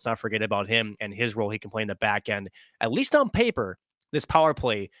Kaiser. Let's not forget about him and his role he can play in the back end. At least on paper, this power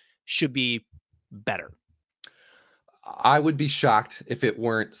play should be better. I would be shocked if it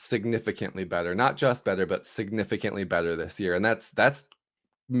weren't significantly better, not just better, but significantly better this year. And that's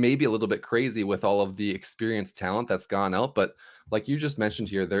maybe a little bit crazy with all of the experienced talent that's gone out. But like you just mentioned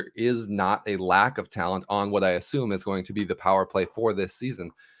here, there is not a lack of talent on what I assume is going to be the power play for this season.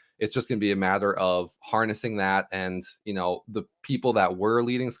 It's just going to be a matter of harnessing that. And, the people that were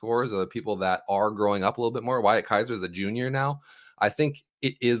leading scorers or the people that are growing up a little bit more. Wyatt Kaiser is a junior now. I think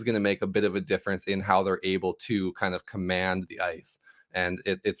it is going to make a bit of a difference in how they're able to kind of command the ice. And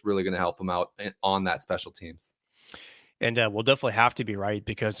it's really going to help them out on that special teams. And we'll definitely have to be right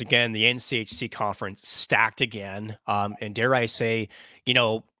because, again, the NCHC conference stacked again. And dare I say,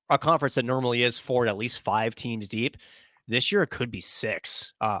 a conference that normally is 4 to at least 5 teams deep, this year it could be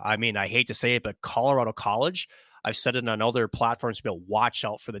 6. I hate to say it, but Colorado College, I've said it on other platforms, to watch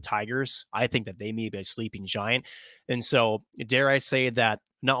out for the Tigers. I think that they may be a sleeping giant. And so dare I say that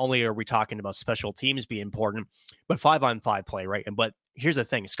not only are we talking about special teams being important, but 5-on-5 play, right? But here's the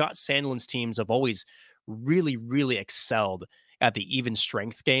thing. Scott Sandlin's teams have always really, really excelled at the even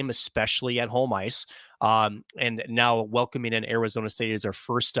strength game, especially at home ice. And now welcoming in Arizona State as their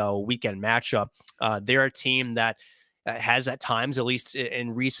first weekend matchup. They're a team that has at times, at least in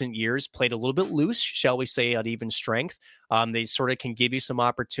recent years, played a little bit loose, shall we say, at even strength. They sort of can give you some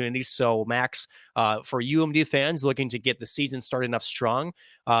opportunities. So, Max, for UMD fans looking to get the season started off strong,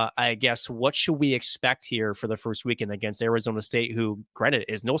 I guess, what should we expect here for the first weekend against Arizona State, who, granted,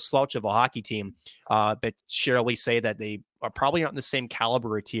 is no slouch of a hockey team, but shall we say that they are probably not in the same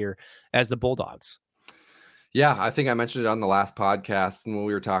caliber tier as the Bulldogs? Yeah, I think I mentioned it on the last podcast when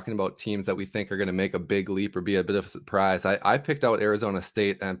we were talking about teams that we think are going to make a big leap or be a bit of a surprise. I picked out Arizona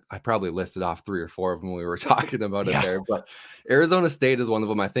State, and I probably listed off 3 or 4 of them when we were talking about it there. But Arizona State is one of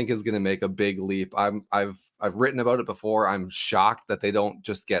them I think is going to make a big leap. I've written about it before. I'm shocked that they don't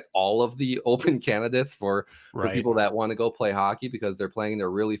just get all of the open candidates for people that want to go play hockey because they're playing in a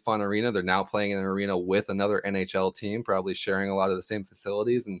really fun arena. They're now playing in an arena with another NHL team, probably sharing a lot of the same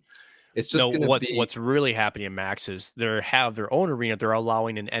facilities. And it's just what's really happening, Max, is they have their own arena. They're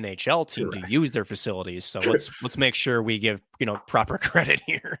allowing an NHL team to use their facilities. So let's make sure we give proper credit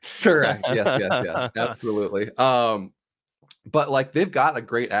here. Correct. Yes, absolutely. But like they've got a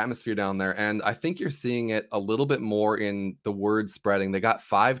great atmosphere down there, and I think you're seeing it a little bit more in the word spreading. They got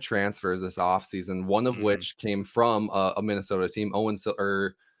 5 transfers this offseason, one of which came from a Minnesota team, Lucas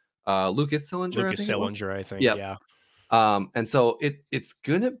Sillinger. I think. Yep. Yeah. And so it's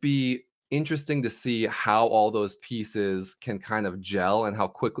going to be interesting to see how all those pieces can kind of gel and how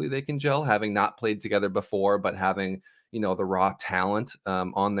quickly they can gel, having not played together before, but having, the raw talent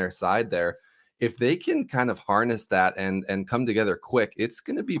on their side there. If they can kind of harness that and come together quick, it's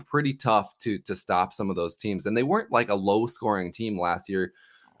going to be pretty tough to stop some of those teams. And they weren't like a low scoring team last year.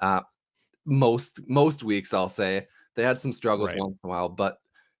 most weeks, I'll say. They had some struggles Right. once in a while, but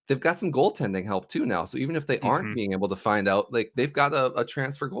they've got some goaltending help too now. So even if they aren't being able to find out, like, they've got a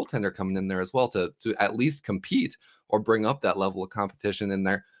transfer goaltender coming in there as well to at least compete or bring up that level of competition in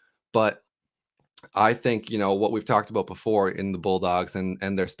there. But I think, what we've talked about before in the Bulldogs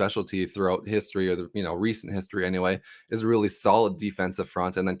and their specialty throughout history, or the, recent history anyway, is a really solid defensive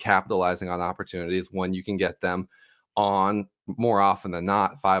front, and then capitalizing on opportunities when you can get them on, more often than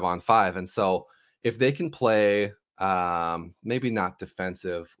not, 5-on-5. And so if they can play, maybe not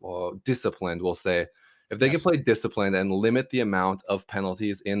defensive or disciplined, we'll say, if they can play disciplined and limit the amount of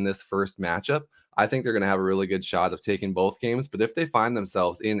penalties in this first matchup, I think they're going to have a really good shot of taking both games. But if they find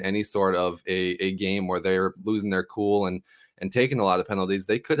themselves in any sort of a game where they're losing their cool and taking a lot of penalties,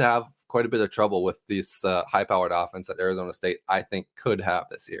 they could have quite a bit of trouble with this high-powered offense that Arizona State, I think, could have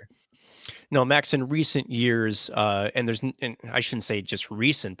this year. No, Max, in recent years, and I shouldn't say just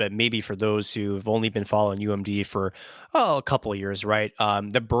recent, but maybe for those who've only been following UMD for a couple of years, right?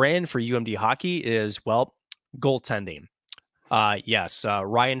 The brand for UMD hockey is, goaltending. Yes,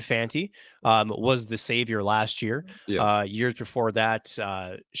 Ryan Fanti was the savior last year. Yeah. Years before that,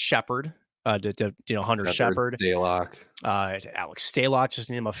 Shepard, Hunter Shepard, Stalock, Alex Stalock, just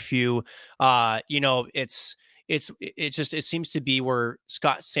to name a few. It seems to be where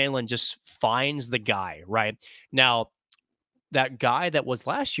Scott Sandlin just finds the guy right now. That guy that was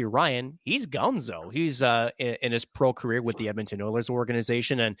last year, Ryan, he's gonzo. He's in his pro career with the Edmonton Oilers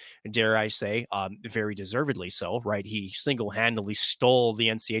organization, and dare I say, very deservedly so, right? He single-handedly stole the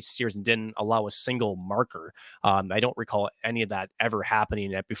NCAA series and didn't allow a single marker. I don't recall any of that ever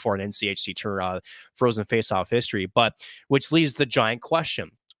happening before an NCHC frozen face-off history, but which leaves the giant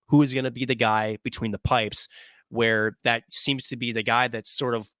question: who is going to be the guy between the pipes, where that seems to be the guy that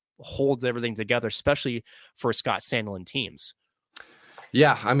sort of holds everything together, especially for Scott Sandlin teams?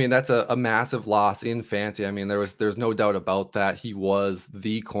 Yeah, I mean, that's a massive loss in Fanti. I mean, there's no doubt about that. He was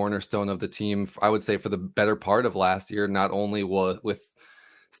the cornerstone of the team, I would say, for the better part of last year. Not only with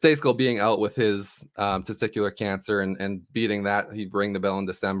Stejskal being out with his testicular cancer and beating that, he rang the bell in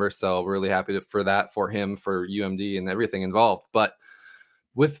December. So really happy for that for him, for UMD, and everything involved. But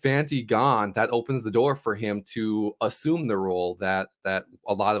with Fanti gone, that opens the door for him to assume the role that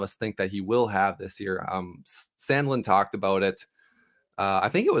a lot of us think that he will have this year. Sandlin talked about it. I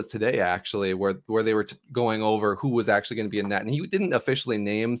think it was today, actually, where they were going over who was actually going to be in net. And he didn't officially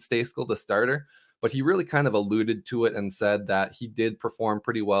name Stejskal the starter, but he really kind of alluded to it and said that he did perform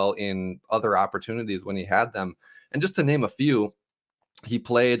pretty well in other opportunities when he had them. And just to name a few, he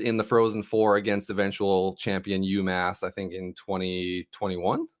played in the Frozen Four against eventual champion UMass, I think in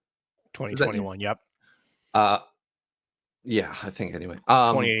 2021. 2021, yep. Yeah, I think anyway.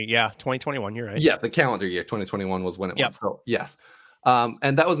 2021, you're right. Yeah, the calendar year 2021 was when it was. So yes.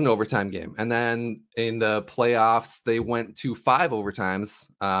 And that was an overtime game. And then in the playoffs, they went to 5 overtimes.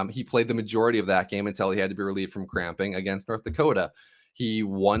 He played the majority of that game until he had to be relieved from cramping against North Dakota. He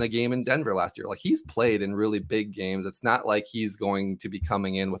won a game in Denver last year. Like, he's played in really big games. It's not like he's going to be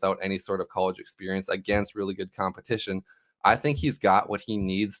coming in without any sort of college experience against really good competition. I think he's got what he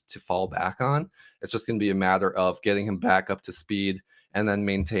needs to fall back on. It's just going to be a matter of getting him back up to speed and then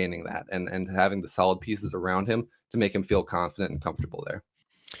maintaining that and having the solid pieces around him to make him feel confident and comfortable there.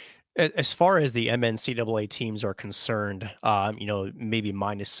 As far as the MNCAA teams are concerned, maybe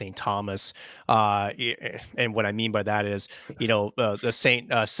minus St. Thomas, and what I mean by that is,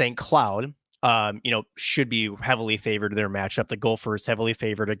 the St. Cloud, should be heavily favored in their matchup. The Gophers heavily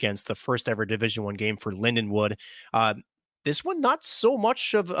favored against the first ever Division I game for Lindenwood. This one, not so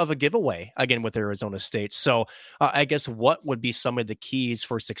much of a giveaway, again, with Arizona State. So I guess what would be some of the keys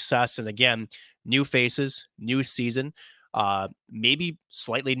for success? And again, new faces, new season, maybe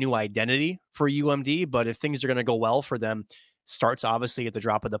slightly new identity for UMD. But if things are going to go well for them, starts obviously at the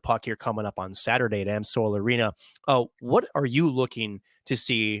drop of the puck here coming up on Saturday at AmSoil Arena. What are you looking to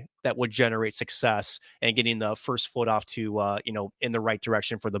see that would generate success and getting the first foot off to, in the right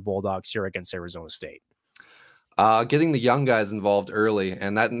direction for the Bulldogs here against Arizona State? Getting the young guys involved early,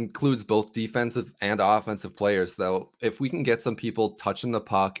 and that includes both defensive and offensive players. Though, if we can get some people touching the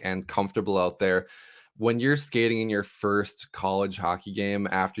puck and comfortable out there, when you're skating in your first college hockey game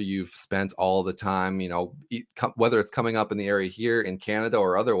after you've spent all the time, whether it's coming up in the area here in Canada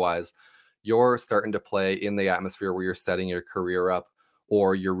or otherwise, you're starting to play in the atmosphere where you're setting your career up,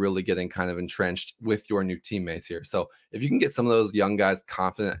 or you're really getting kind of entrenched with your new teammates here. So if you can get some of those young guys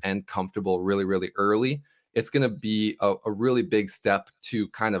confident and comfortable really, really early, it's going to be a really big step to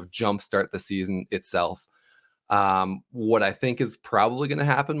kind of jumpstart the season itself. What I think is probably going to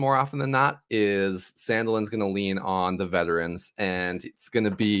happen more often than not is Sandlin's going to lean on the veterans, and it's going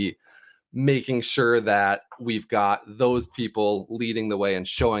to be making sure that we've got those people leading the way and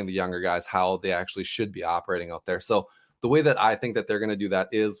showing the younger guys how they actually should be operating out there. So the way that I think that they're going to do that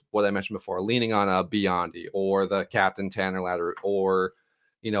is what I mentioned before, leaning on a Biondi or the captain Tanner Ladder, or,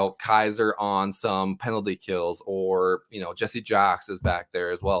 Kaiser on some penalty kills, or, Jesse Jocks is back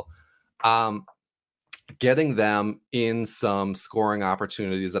there as well. Getting them in some scoring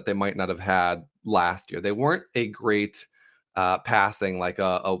opportunities that they might not have had last year. They weren't a great passing, like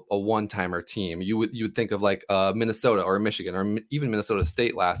a one-timer team. You would think of like Minnesota or Michigan or even Minnesota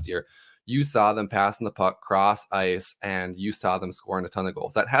State last year. You saw them passing the puck cross ice, and you saw them scoring a ton of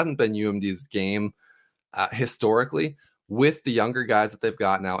goals. That hasn't been UMD's game historically. With the younger guys that they've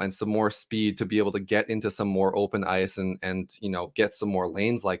got now and some more speed to be able to get into some more open ice and get some more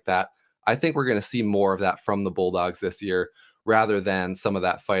lanes like that, I think we're going to see more of that from the Bulldogs this year, rather than some of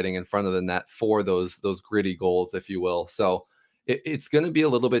that fighting in front of the net for those gritty goals, if you will. So it's going to be a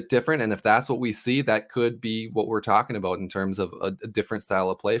little bit different. And if that's what we see, that could be what we're talking about in terms of a different style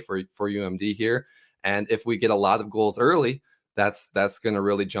of play for UMD here. And if we get a lot of goals early, that's going to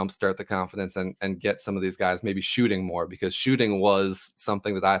really jumpstart the confidence and get some of these guys maybe shooting more, because shooting was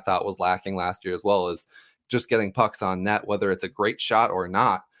something that I thought was lacking last year, as well as just getting pucks on net, whether it's a great shot or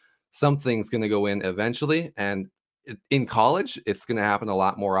not. Something's going to go in eventually. And in college, it's going to happen a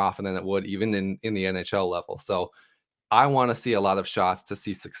lot more often than it would even in the NHL level. So I want to see a lot of shots to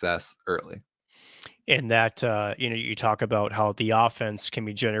see success early. And that, you talk about how the offense can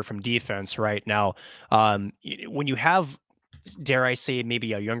be generated from defense right now. When you have, dare I say,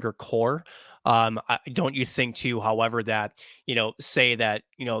 maybe a younger core, don't you think too, however, that, say that,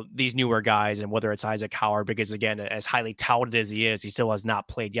 these newer guys, and whether it's Isaac Howard, because again, as highly touted as he is, he still has not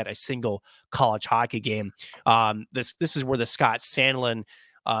played yet a single college hockey game. This is where the Scott Sandlin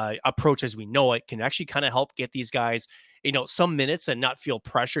approach as we know it can actually kind of help get these guys, some minutes and not feel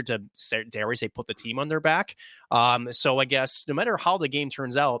pressure to, dare we say, put the team on their back. So I guess no matter how the game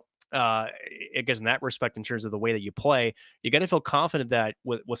turns out, I guess in that respect, in terms of the way that you play, you got to feel confident that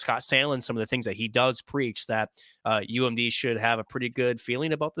with Scott Sandlin, some of the things that he does preach, that UMD should have a pretty good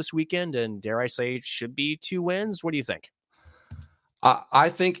feeling about this weekend, and dare I say, should be 2 wins. What do you think? I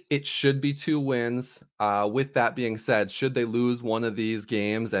think it should be 2 wins. With that being said, should they lose one of these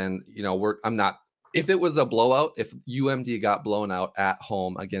games, and if it was a blowout, if UMD got blown out at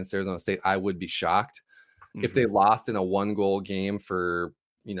home against Arizona State, I would be shocked. Mm-hmm. If they lost in a 1-goal game for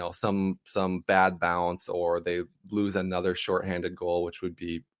some bad bounce, or they lose another shorthanded goal, which would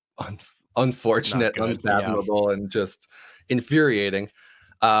be unfortunate, unfathomable, and just infuriating.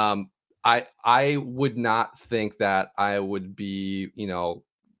 I would not think that I would be,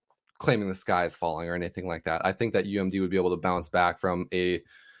 claiming the sky is falling or anything like that. I think that UMD would be able to bounce back from a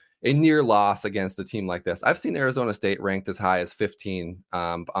near loss against a team like this. I've seen Arizona State ranked as high as 15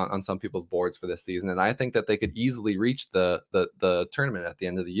 on some people's boards for this season, and I think that they could easily reach the tournament at the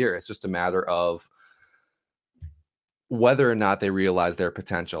end of the year. It's just a matter of whether or not they realize their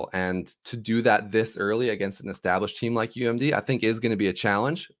potential. And to do that this early against an established team like UMD, I think is going to be a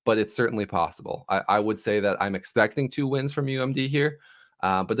challenge, but it's certainly possible. I would say that I'm expecting 2 wins from UMD here.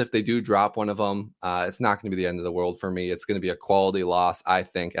 But if they do drop one of them, it's not going to be the end of the world for me. It's going to be a quality loss, I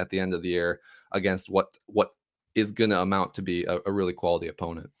think, at the end of the year against what is going to amount to be a really quality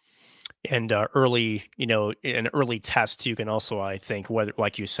opponent. And early, an early test, you can also, I think, whether,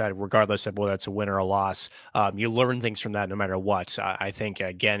 like you said, regardless of whether it's a win or a loss, you learn things from that no matter what. I think,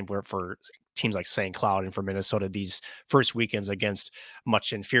 again, for teams like St. Cloud and for Minnesota, these first weekends against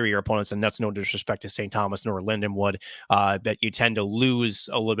much inferior opponents, and that's no disrespect to St. Thomas nor Lindenwood, that you tend to lose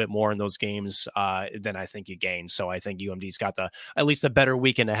a little bit more in those games than I think you gain. So I think UMD's got at least a better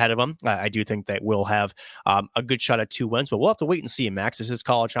weekend ahead of them. I do think that we'll have a good shot at 2 wins, but we'll have to wait and see. Max, this is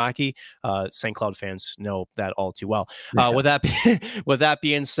college hockey. St. Cloud fans know that all too well. With that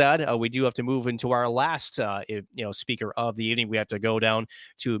being said, we do have to move into our last speaker of the evening. We have to go down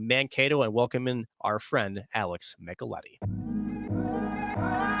to Mankato and welcome in our friend Alex Micheletti.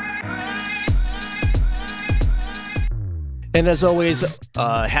 And as always,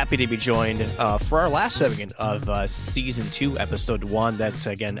 happy to be joined for our last segment of Season 2, Episode 1. That's,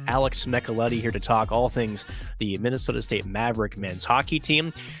 again, Alex Micheletti here to talk all things the Minnesota State Maverick men's hockey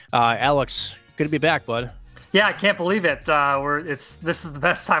team. Alex, good to be back, bud. Yeah, I can't believe it. This is the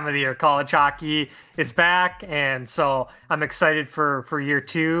best time of the year. College hockey is back, and so I'm excited for year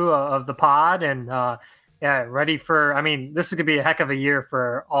 2 of the pod, and ready for. I mean, this is gonna be a heck of a year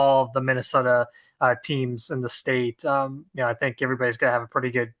for all of the Minnesota teams in the state. I think everybody's gonna have a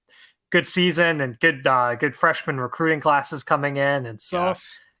pretty good season and good freshman recruiting classes coming in, and so.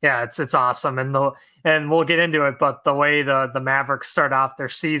 Yes. yeah, it's awesome, and we'll get into it. But the way the Mavericks start off their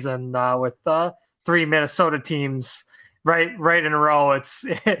season with 3 Minnesota teams right in a row, it's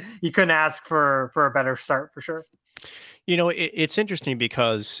you couldn't ask for a better start for sure. It's interesting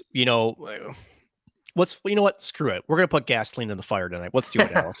because what? Screw it. We're gonna put gasoline in the fire tonight. Let's do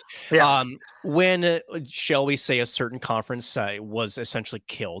it, Alex. Yes. When shall we say a certain conference was essentially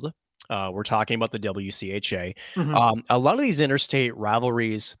killed? We're talking about the WCHA. A lot of these interstate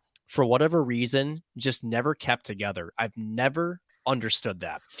rivalries, for whatever reason, just never kept together. I've never understood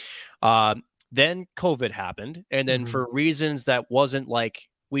that. Then COVID happened, and then for reasons that wasn't like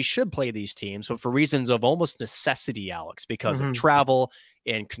we should play these teams, but for reasons of almost necessity, Alex, because of travel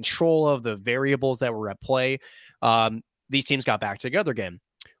and control of the variables that were at play, these teams got back together again.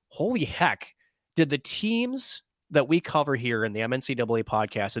 Holy heck, did the teams that we cover here in the MNCAA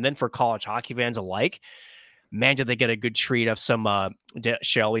podcast, and then for college hockey fans alike, man, did they get a good treat of some,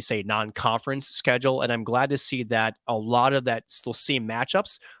 shall we say, non-conference schedule. And I'm glad to see that a lot of that still same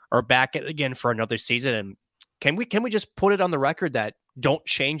matchups are back again for another season. And can we just put it on the record that don't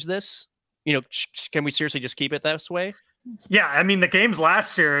change this? Can we seriously just keep it this way? Yeah, I mean, the games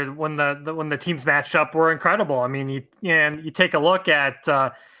last year when the teams matched up were incredible. I mean, you take a look at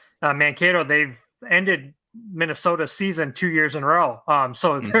Mankato, they've ended Minnesota's season 2 years in a row.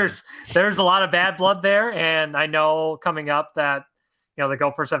 So there's a lot of bad blood there, and I know coming up that the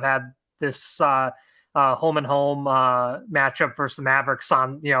Gophers have had this home and home matchup versus the Mavericks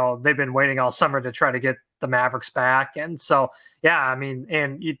on. They've been waiting all summer to try to get the Mavericks back, and so yeah, I mean,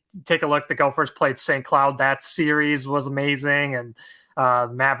 and you take a look. The Gophers played St. Cloud. That series was amazing, and the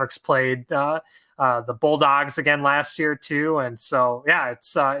Mavericks played the Bulldogs again last year too, and so yeah,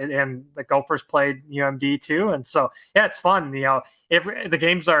 it's and the Gophers played UMD too, and so yeah, it's fun. The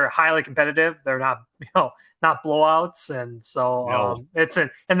games are highly competitive. They're not not blowouts, and so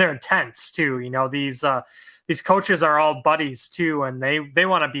and they're intense too. These coaches are all buddies too, and they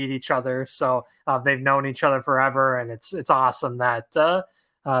want to beat each other. So they've known each other forever, and it's awesome that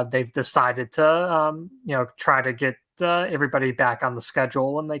they've decided to try to get everybody back on the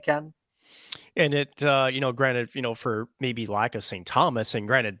schedule when they can. And it, granted, for maybe lack of St. Thomas, and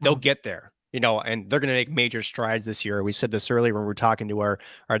granted, they'll get there, and they're going to make major strides this year. We said this earlier when we were talking to our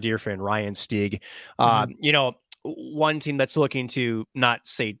dear friend, Ryan Stieg. One team that's looking to not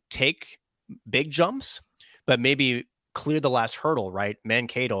say take big jumps, but maybe clear the last hurdle, right?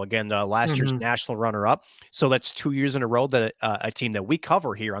 Mankato, again, last year's national runner-up. So that's 2 years in a row that a team that we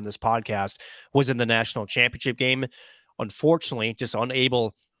cover here on this podcast was in the national championship game. Unfortunately, just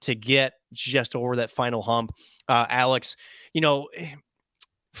unable to get just over that final hump. Alex,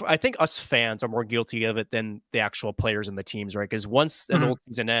 I think us fans are more guilty of it than the actual players and the teams, right? Because once an old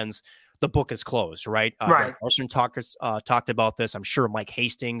season ends, the book is closed, right? Right. Carson talked about this. I'm sure Mike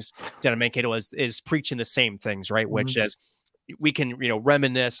Hastings down in Mankato is preaching the same things, right? Which is we can,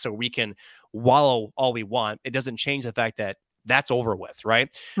 reminisce or we can wallow all we want. It doesn't change the fact that that's over with, right?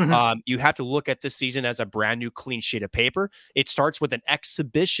 You have to look at this season as a brand new clean sheet of paper. It starts with an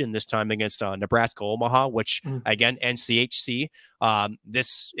exhibition this time against Nebraska Omaha, which again, NCHC.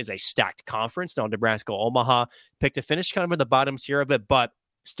 This is a stacked conference. Now Nebraska Omaha picked to finish kind of in the bottom tier of it, but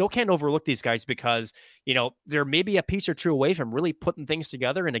still can't overlook these guys because, they're maybe a piece or two away from really putting things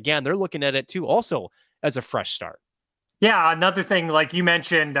together. And again, they're looking at it too, also as a fresh start. Yeah, another thing, like you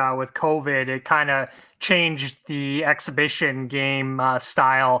mentioned with COVID, it kind of changed the exhibition game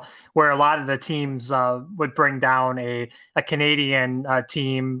style where a lot of the teams would bring down a Canadian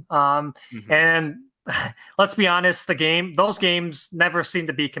team. And let's be honest, those games never seem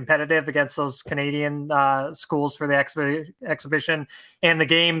to be competitive against those Canadian schools for the exhibition. And the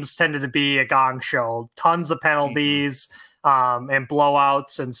games tended to be a gong show, tons of penalties and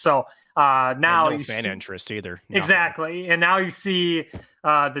blowouts. And so now no fan interest either. Exactly. And now you see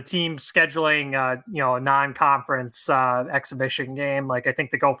the team scheduling, a non-conference exhibition game. Like I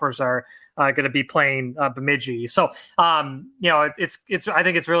think the Gophers are going to be playing Bemidji. So, it's I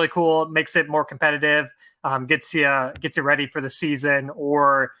think it's really cool. It makes it more competitive, gets you ready for the season,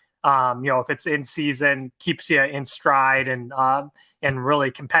 or if it's in season, keeps you in stride and really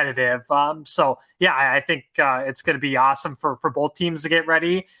competitive. So yeah, I think it's going to be awesome for both teams to get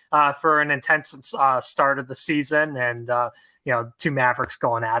ready for an intense start of the season, and two Mavericks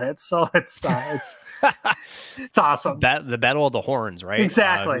going at it. So it's it's awesome. The battle of the horns, right?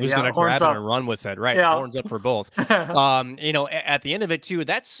 Exactly. Who's going to grab it and run with it, right? Yeah. Horns up for both. At the end of it too,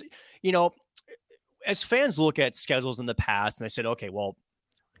 that's as fans look at schedules in the past, and they said, okay, well,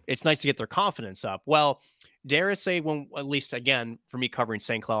 it's nice to get their confidence up. Well, dare I say, when, at least again, for me covering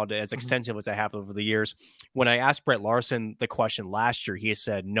St. Cloud as extensive as I have over the years, when I asked Brett Larson the question last year, he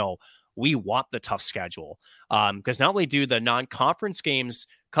said, no, we want the tough schedule. Because not only do the non-conference games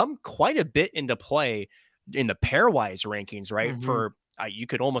come quite a bit into play in the pairwise rankings, right? For you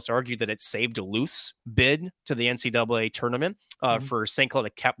could almost argue that it saved a loose bid to the NCAA tournament for St. Cloud to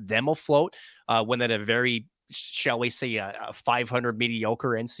kept them afloat when they had a very, shall we say, a 500 mediocre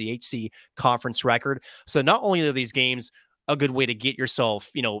NCHC conference record. So not only are these games a good way to get yourself,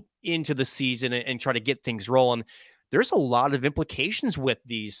 into the season and try to get things rolling, there's a lot of implications with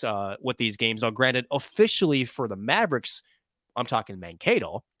these games. Now, granted, officially for the Mavericks, I'm talking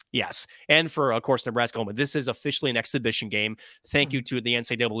Mankato. Yes. And for, of course, Nebraska, but this is officially an exhibition game. Thank you to the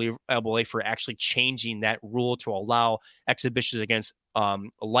NCAA for actually changing that rule to allow exhibitions against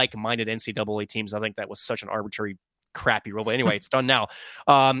like-minded NCAA teams. I think that was such an arbitrary, crappy rule. But anyway, it's done now.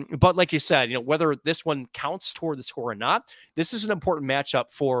 But like you said, whether this one counts toward the score or not, this is an important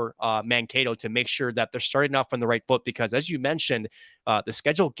matchup for Mankato to make sure that they're starting off on the right foot, because as you mentioned, the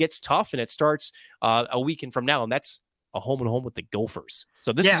schedule gets tough and it starts a weekend from now, and that's a home and home with the Gophers.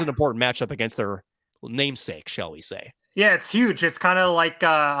 So this is an important matchup against their namesake, shall we say. Yeah, it's huge. It's kind of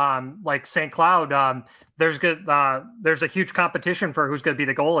like St. Cloud. There's a huge competition for who's going to be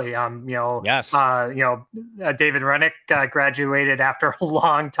the goalie. Yes. David Rennick graduated after a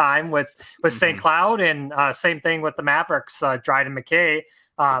long time with St. Cloud, and same thing with the Mavericks. Dryden McKay.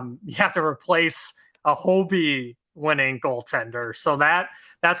 You have to replace a Hobie winning goaltender, so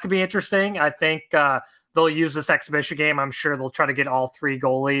that's gonna be interesting. I think they'll use this exhibition game. I'm sure they'll try to get all three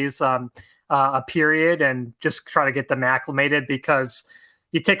goalies a period and just try to get them acclimated, because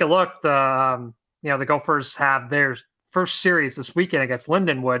you take a look, the Gophers have their first series this weekend against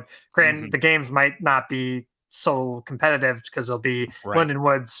Lindenwood. Granted, the games might not be so competitive because it'll be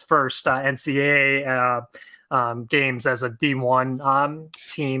Lindenwood's first NCAA games as a D1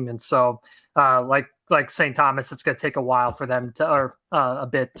 team. And so like St. Thomas, it's going to take a while for them a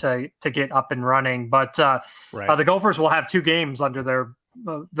bit to get up and running. But the Gophers will have 2 games under their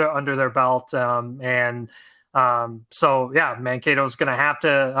belt, so Mankato's going to have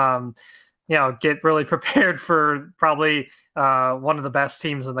to get really prepared for probably one of the best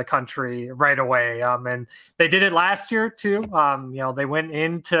teams in the country right away. And they did it last year too. They went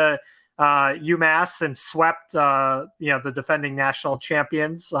into UMass and swept the defending national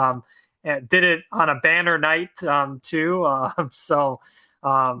champions. And did it on a banner night too.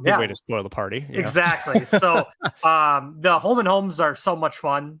 Good way to spoil the party. Yeah. Exactly. So the home and homes are so much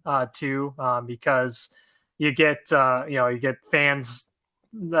fun too, because you get fans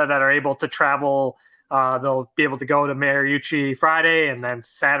that are able to travel. They'll be able to go to Mariucci Friday, and then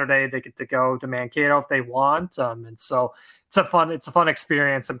Saturday they get to go to Mankato if they want. And so it's a fun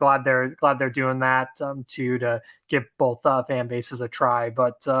experience. I'm glad they're doing that too, to give both fan bases a try.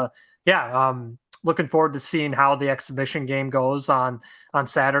 But looking forward to seeing how the exhibition game goes on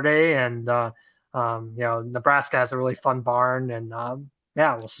Saturday. And Nebraska has a really fun barn, and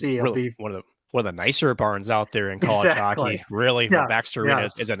we'll see. It'll be one of the nicer barns out there in college hockey. Really, the Baxter Arena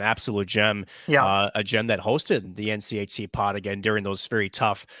is an absolute gem. A gem that hosted the NCHC pod again during those very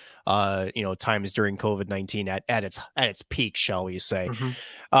tough times during COVID-19 at its peak, shall we say.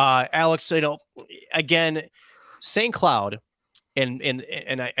 Alex, again, St. Cloud. And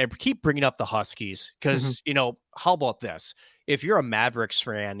I keep bringing up the Huskies because, how about this? If you're a Mavericks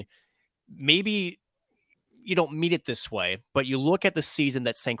fan, maybe you don't meet it this way, but you look at the season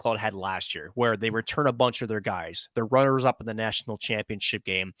that St. Cloud had last year, where they return a bunch of their guys, they're runners up in the national championship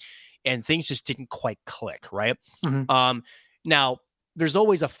game, and things just didn't quite click, right? Now, there's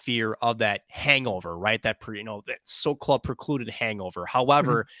always a fear of that hangover, right? That so-called precluded hangover.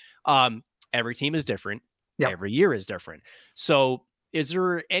 However, every team is different. Every year is different. So is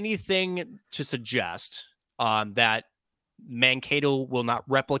there anything to suggest that Mankato will not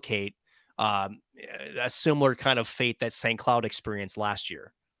replicate a similar kind of fate that St. Cloud experienced last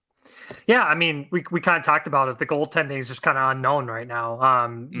year? Yeah, I mean, we kind of talked about it. The goaltending is just kind of unknown right now.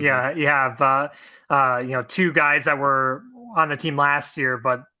 You have 2 guys that were on the team last year,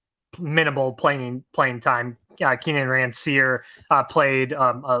 but minimal playing time. Keenan Rancier played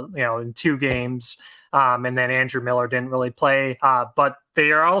in 2 games. And then Andrew Miller didn't really play, but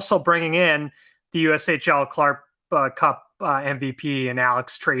they are also bringing in the USHL Clark Cup MVP and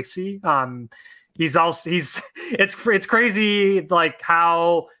Alex Tracy. It's crazy like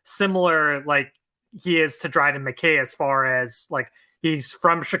how similar like he is to Dryden McKay, as far as like he's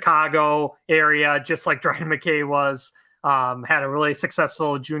from Chicago area, just like Dryden McKay was. Had a really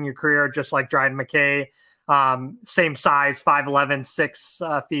successful junior career, just like Dryden McKay. same size, 5'11", 6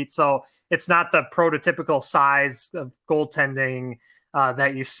 feet. So it's not the prototypical size of goaltending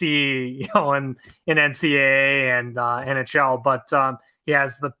that you see, in NCAA and NHL. But he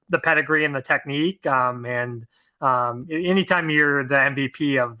has the pedigree and the technique. And anytime you're the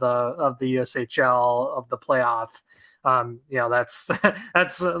MVP of the USHL, of the playoff,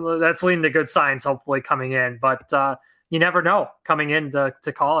 that's leading to good signs, hopefully, coming in. But you never know coming into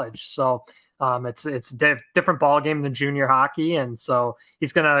college. So it's different ball game than junior hockey, and so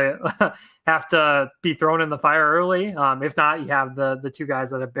he's gonna have to be thrown in the fire early. If not, you have the two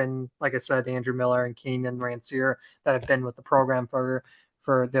guys that have been, like I said, Andrew Miller and Keenan Rancier, that have been with the program for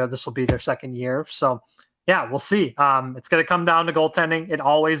this will be their second year. So yeah, we'll see. It's going to come down to goaltending. It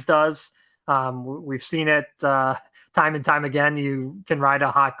always does. We've seen it time and time again. You can ride a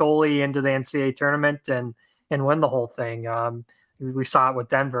hot goalie into the NCAA tournament and win the whole thing. We saw it with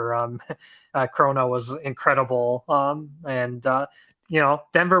Denver. Corona was incredible.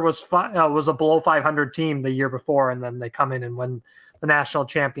 Denver was a below 500 team the year before, and then they come in and win the national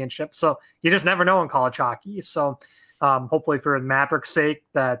championship. So you just never know in college hockey. So hopefully for the Mavericks' sake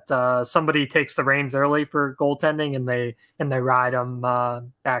that somebody takes the reins early for goaltending and they ride them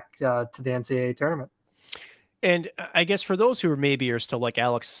back to the NCAA tournament. And I guess for those who are still like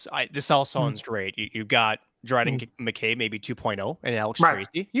Alex, this all sounds great. You got Dryden McKay, maybe 2.0, and Alex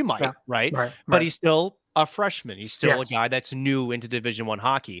Tracy. You might, right? But he's still a freshman. He's still a guy that's new into Division I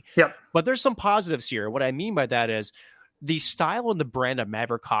hockey. Yep. But there's some positives here. What I mean by that is the style and the brand of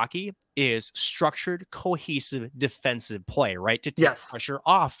Maverick hockey is structured, cohesive, defensive play, right? To take pressure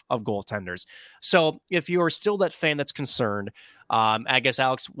off of goaltenders. So if you're still that fan that's concerned, I guess,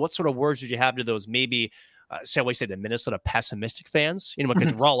 Alex, what sort of words would you have to those maybe shall we say the Minnesota pessimistic fans,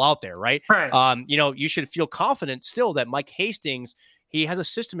 because we're all out there, right? You should feel confident still that Mike Hastings, he has a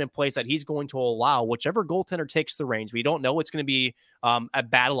system in place that he's going to allow whichever goaltender takes the reins. We don't know. It's going to be a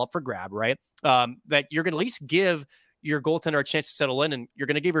battle up for grab, right? That you're going to at least give your goaltender a chance to settle in, and you're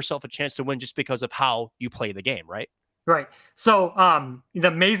going to give yourself a chance to win just because of how you play the game, right? Right. So the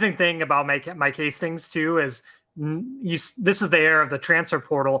amazing thing about Mike Hastings too is this is the era of the transfer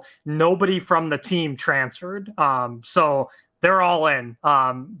portal. Nobody from the team transferred. So they're all in.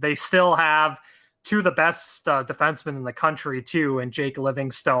 They still have two of the best defensemen in the country too, and Jake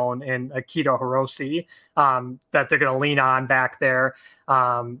Livingstone and Akito Hiroshi, that they're going to lean on back there.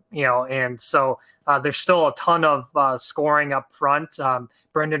 And so there's still a ton of scoring up front.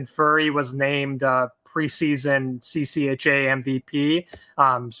 Brendan Furry was named preseason CCHA MVP.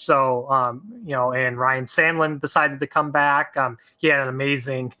 And Ryan Sandlin decided to come back. He had an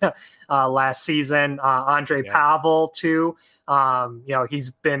amazing last season. Andre Pavel too. He's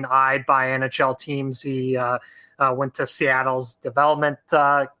been eyed by NHL teams. He went to Seattle's development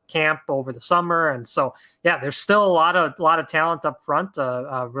camp over the summer. And so, there's still a lot of talent up front,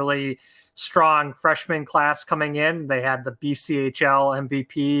 really strong freshman class coming in. They had the BCHL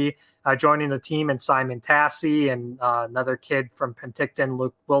MVP joining the team, and Simon Tassi, and another kid from Penticton,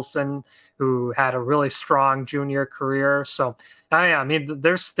 Luke Wilson, who had a really strong junior career. So,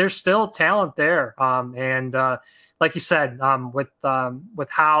 there's still talent there. Like you said, with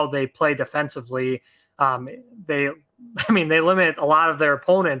how they play defensively, they limit a lot of their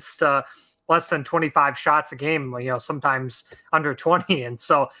opponents to less than 25 shots a game, sometimes under 20. And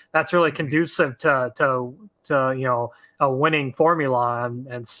so that's really conducive to a winning formula.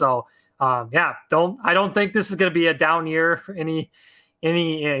 And so, I don't think this is going to be a down year for any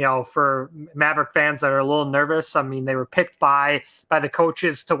for Maverick fans that are a little nervous. They were picked by the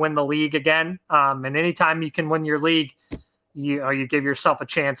coaches to win the league again. And anytime you can win your league, you give yourself a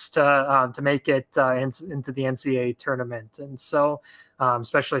chance to make it into the NCAA tournament. And so,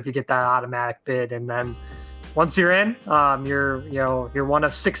 especially if you get that automatic bid, and then once you're in, you're one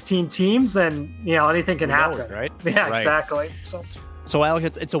of 16 teams, and anything can happen, right? Yeah, right. Exactly. So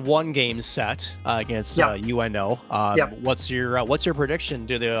Alex, it's a 1-game set against UNO. What's your prediction?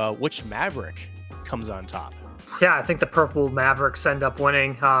 Which Maverick comes on top? Yeah, I think the Purple Mavericks end up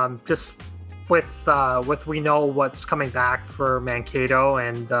winning. Just with we know what's coming back for Mankato,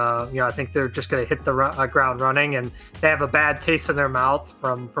 and I think they're just going to hit the ground running, and they have a bad taste in their mouth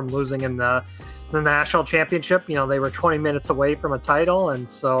from losing in the national championship. They were 20 minutes away from a title, and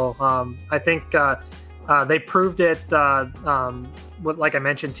so I think they proved it. Like I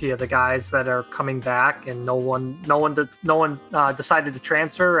mentioned to you, the guys that are coming back, and no one decided to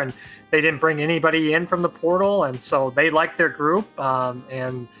transfer, and they didn't bring anybody in from the portal, and so they like their group,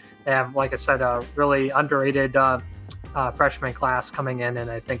 and they have, like I said, a really underrated freshman class coming in,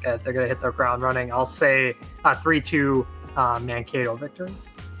 and I think they're going to hit their ground running. I'll say 3-2 Mankato victory.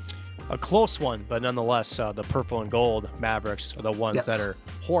 a close one, but nonetheless, the purple and gold Mavericks are the ones that are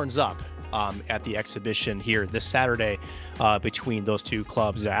horns up at the exhibition here this Saturday between those two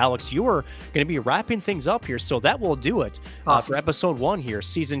clubs. Alex, you are going to be wrapping things up here, so that will do it for episode 1 here,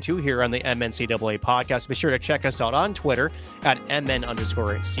 season 2 here on the MNCAA podcast. Be sure to check us out on Twitter at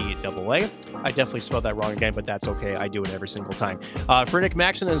MN_CAA. I definitely spelled that wrong again, but that's okay. I do it every single time. For Nick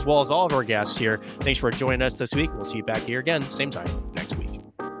Maxon, as well as all of our guests here, thanks for joining us this week. We'll see you back here again, same time.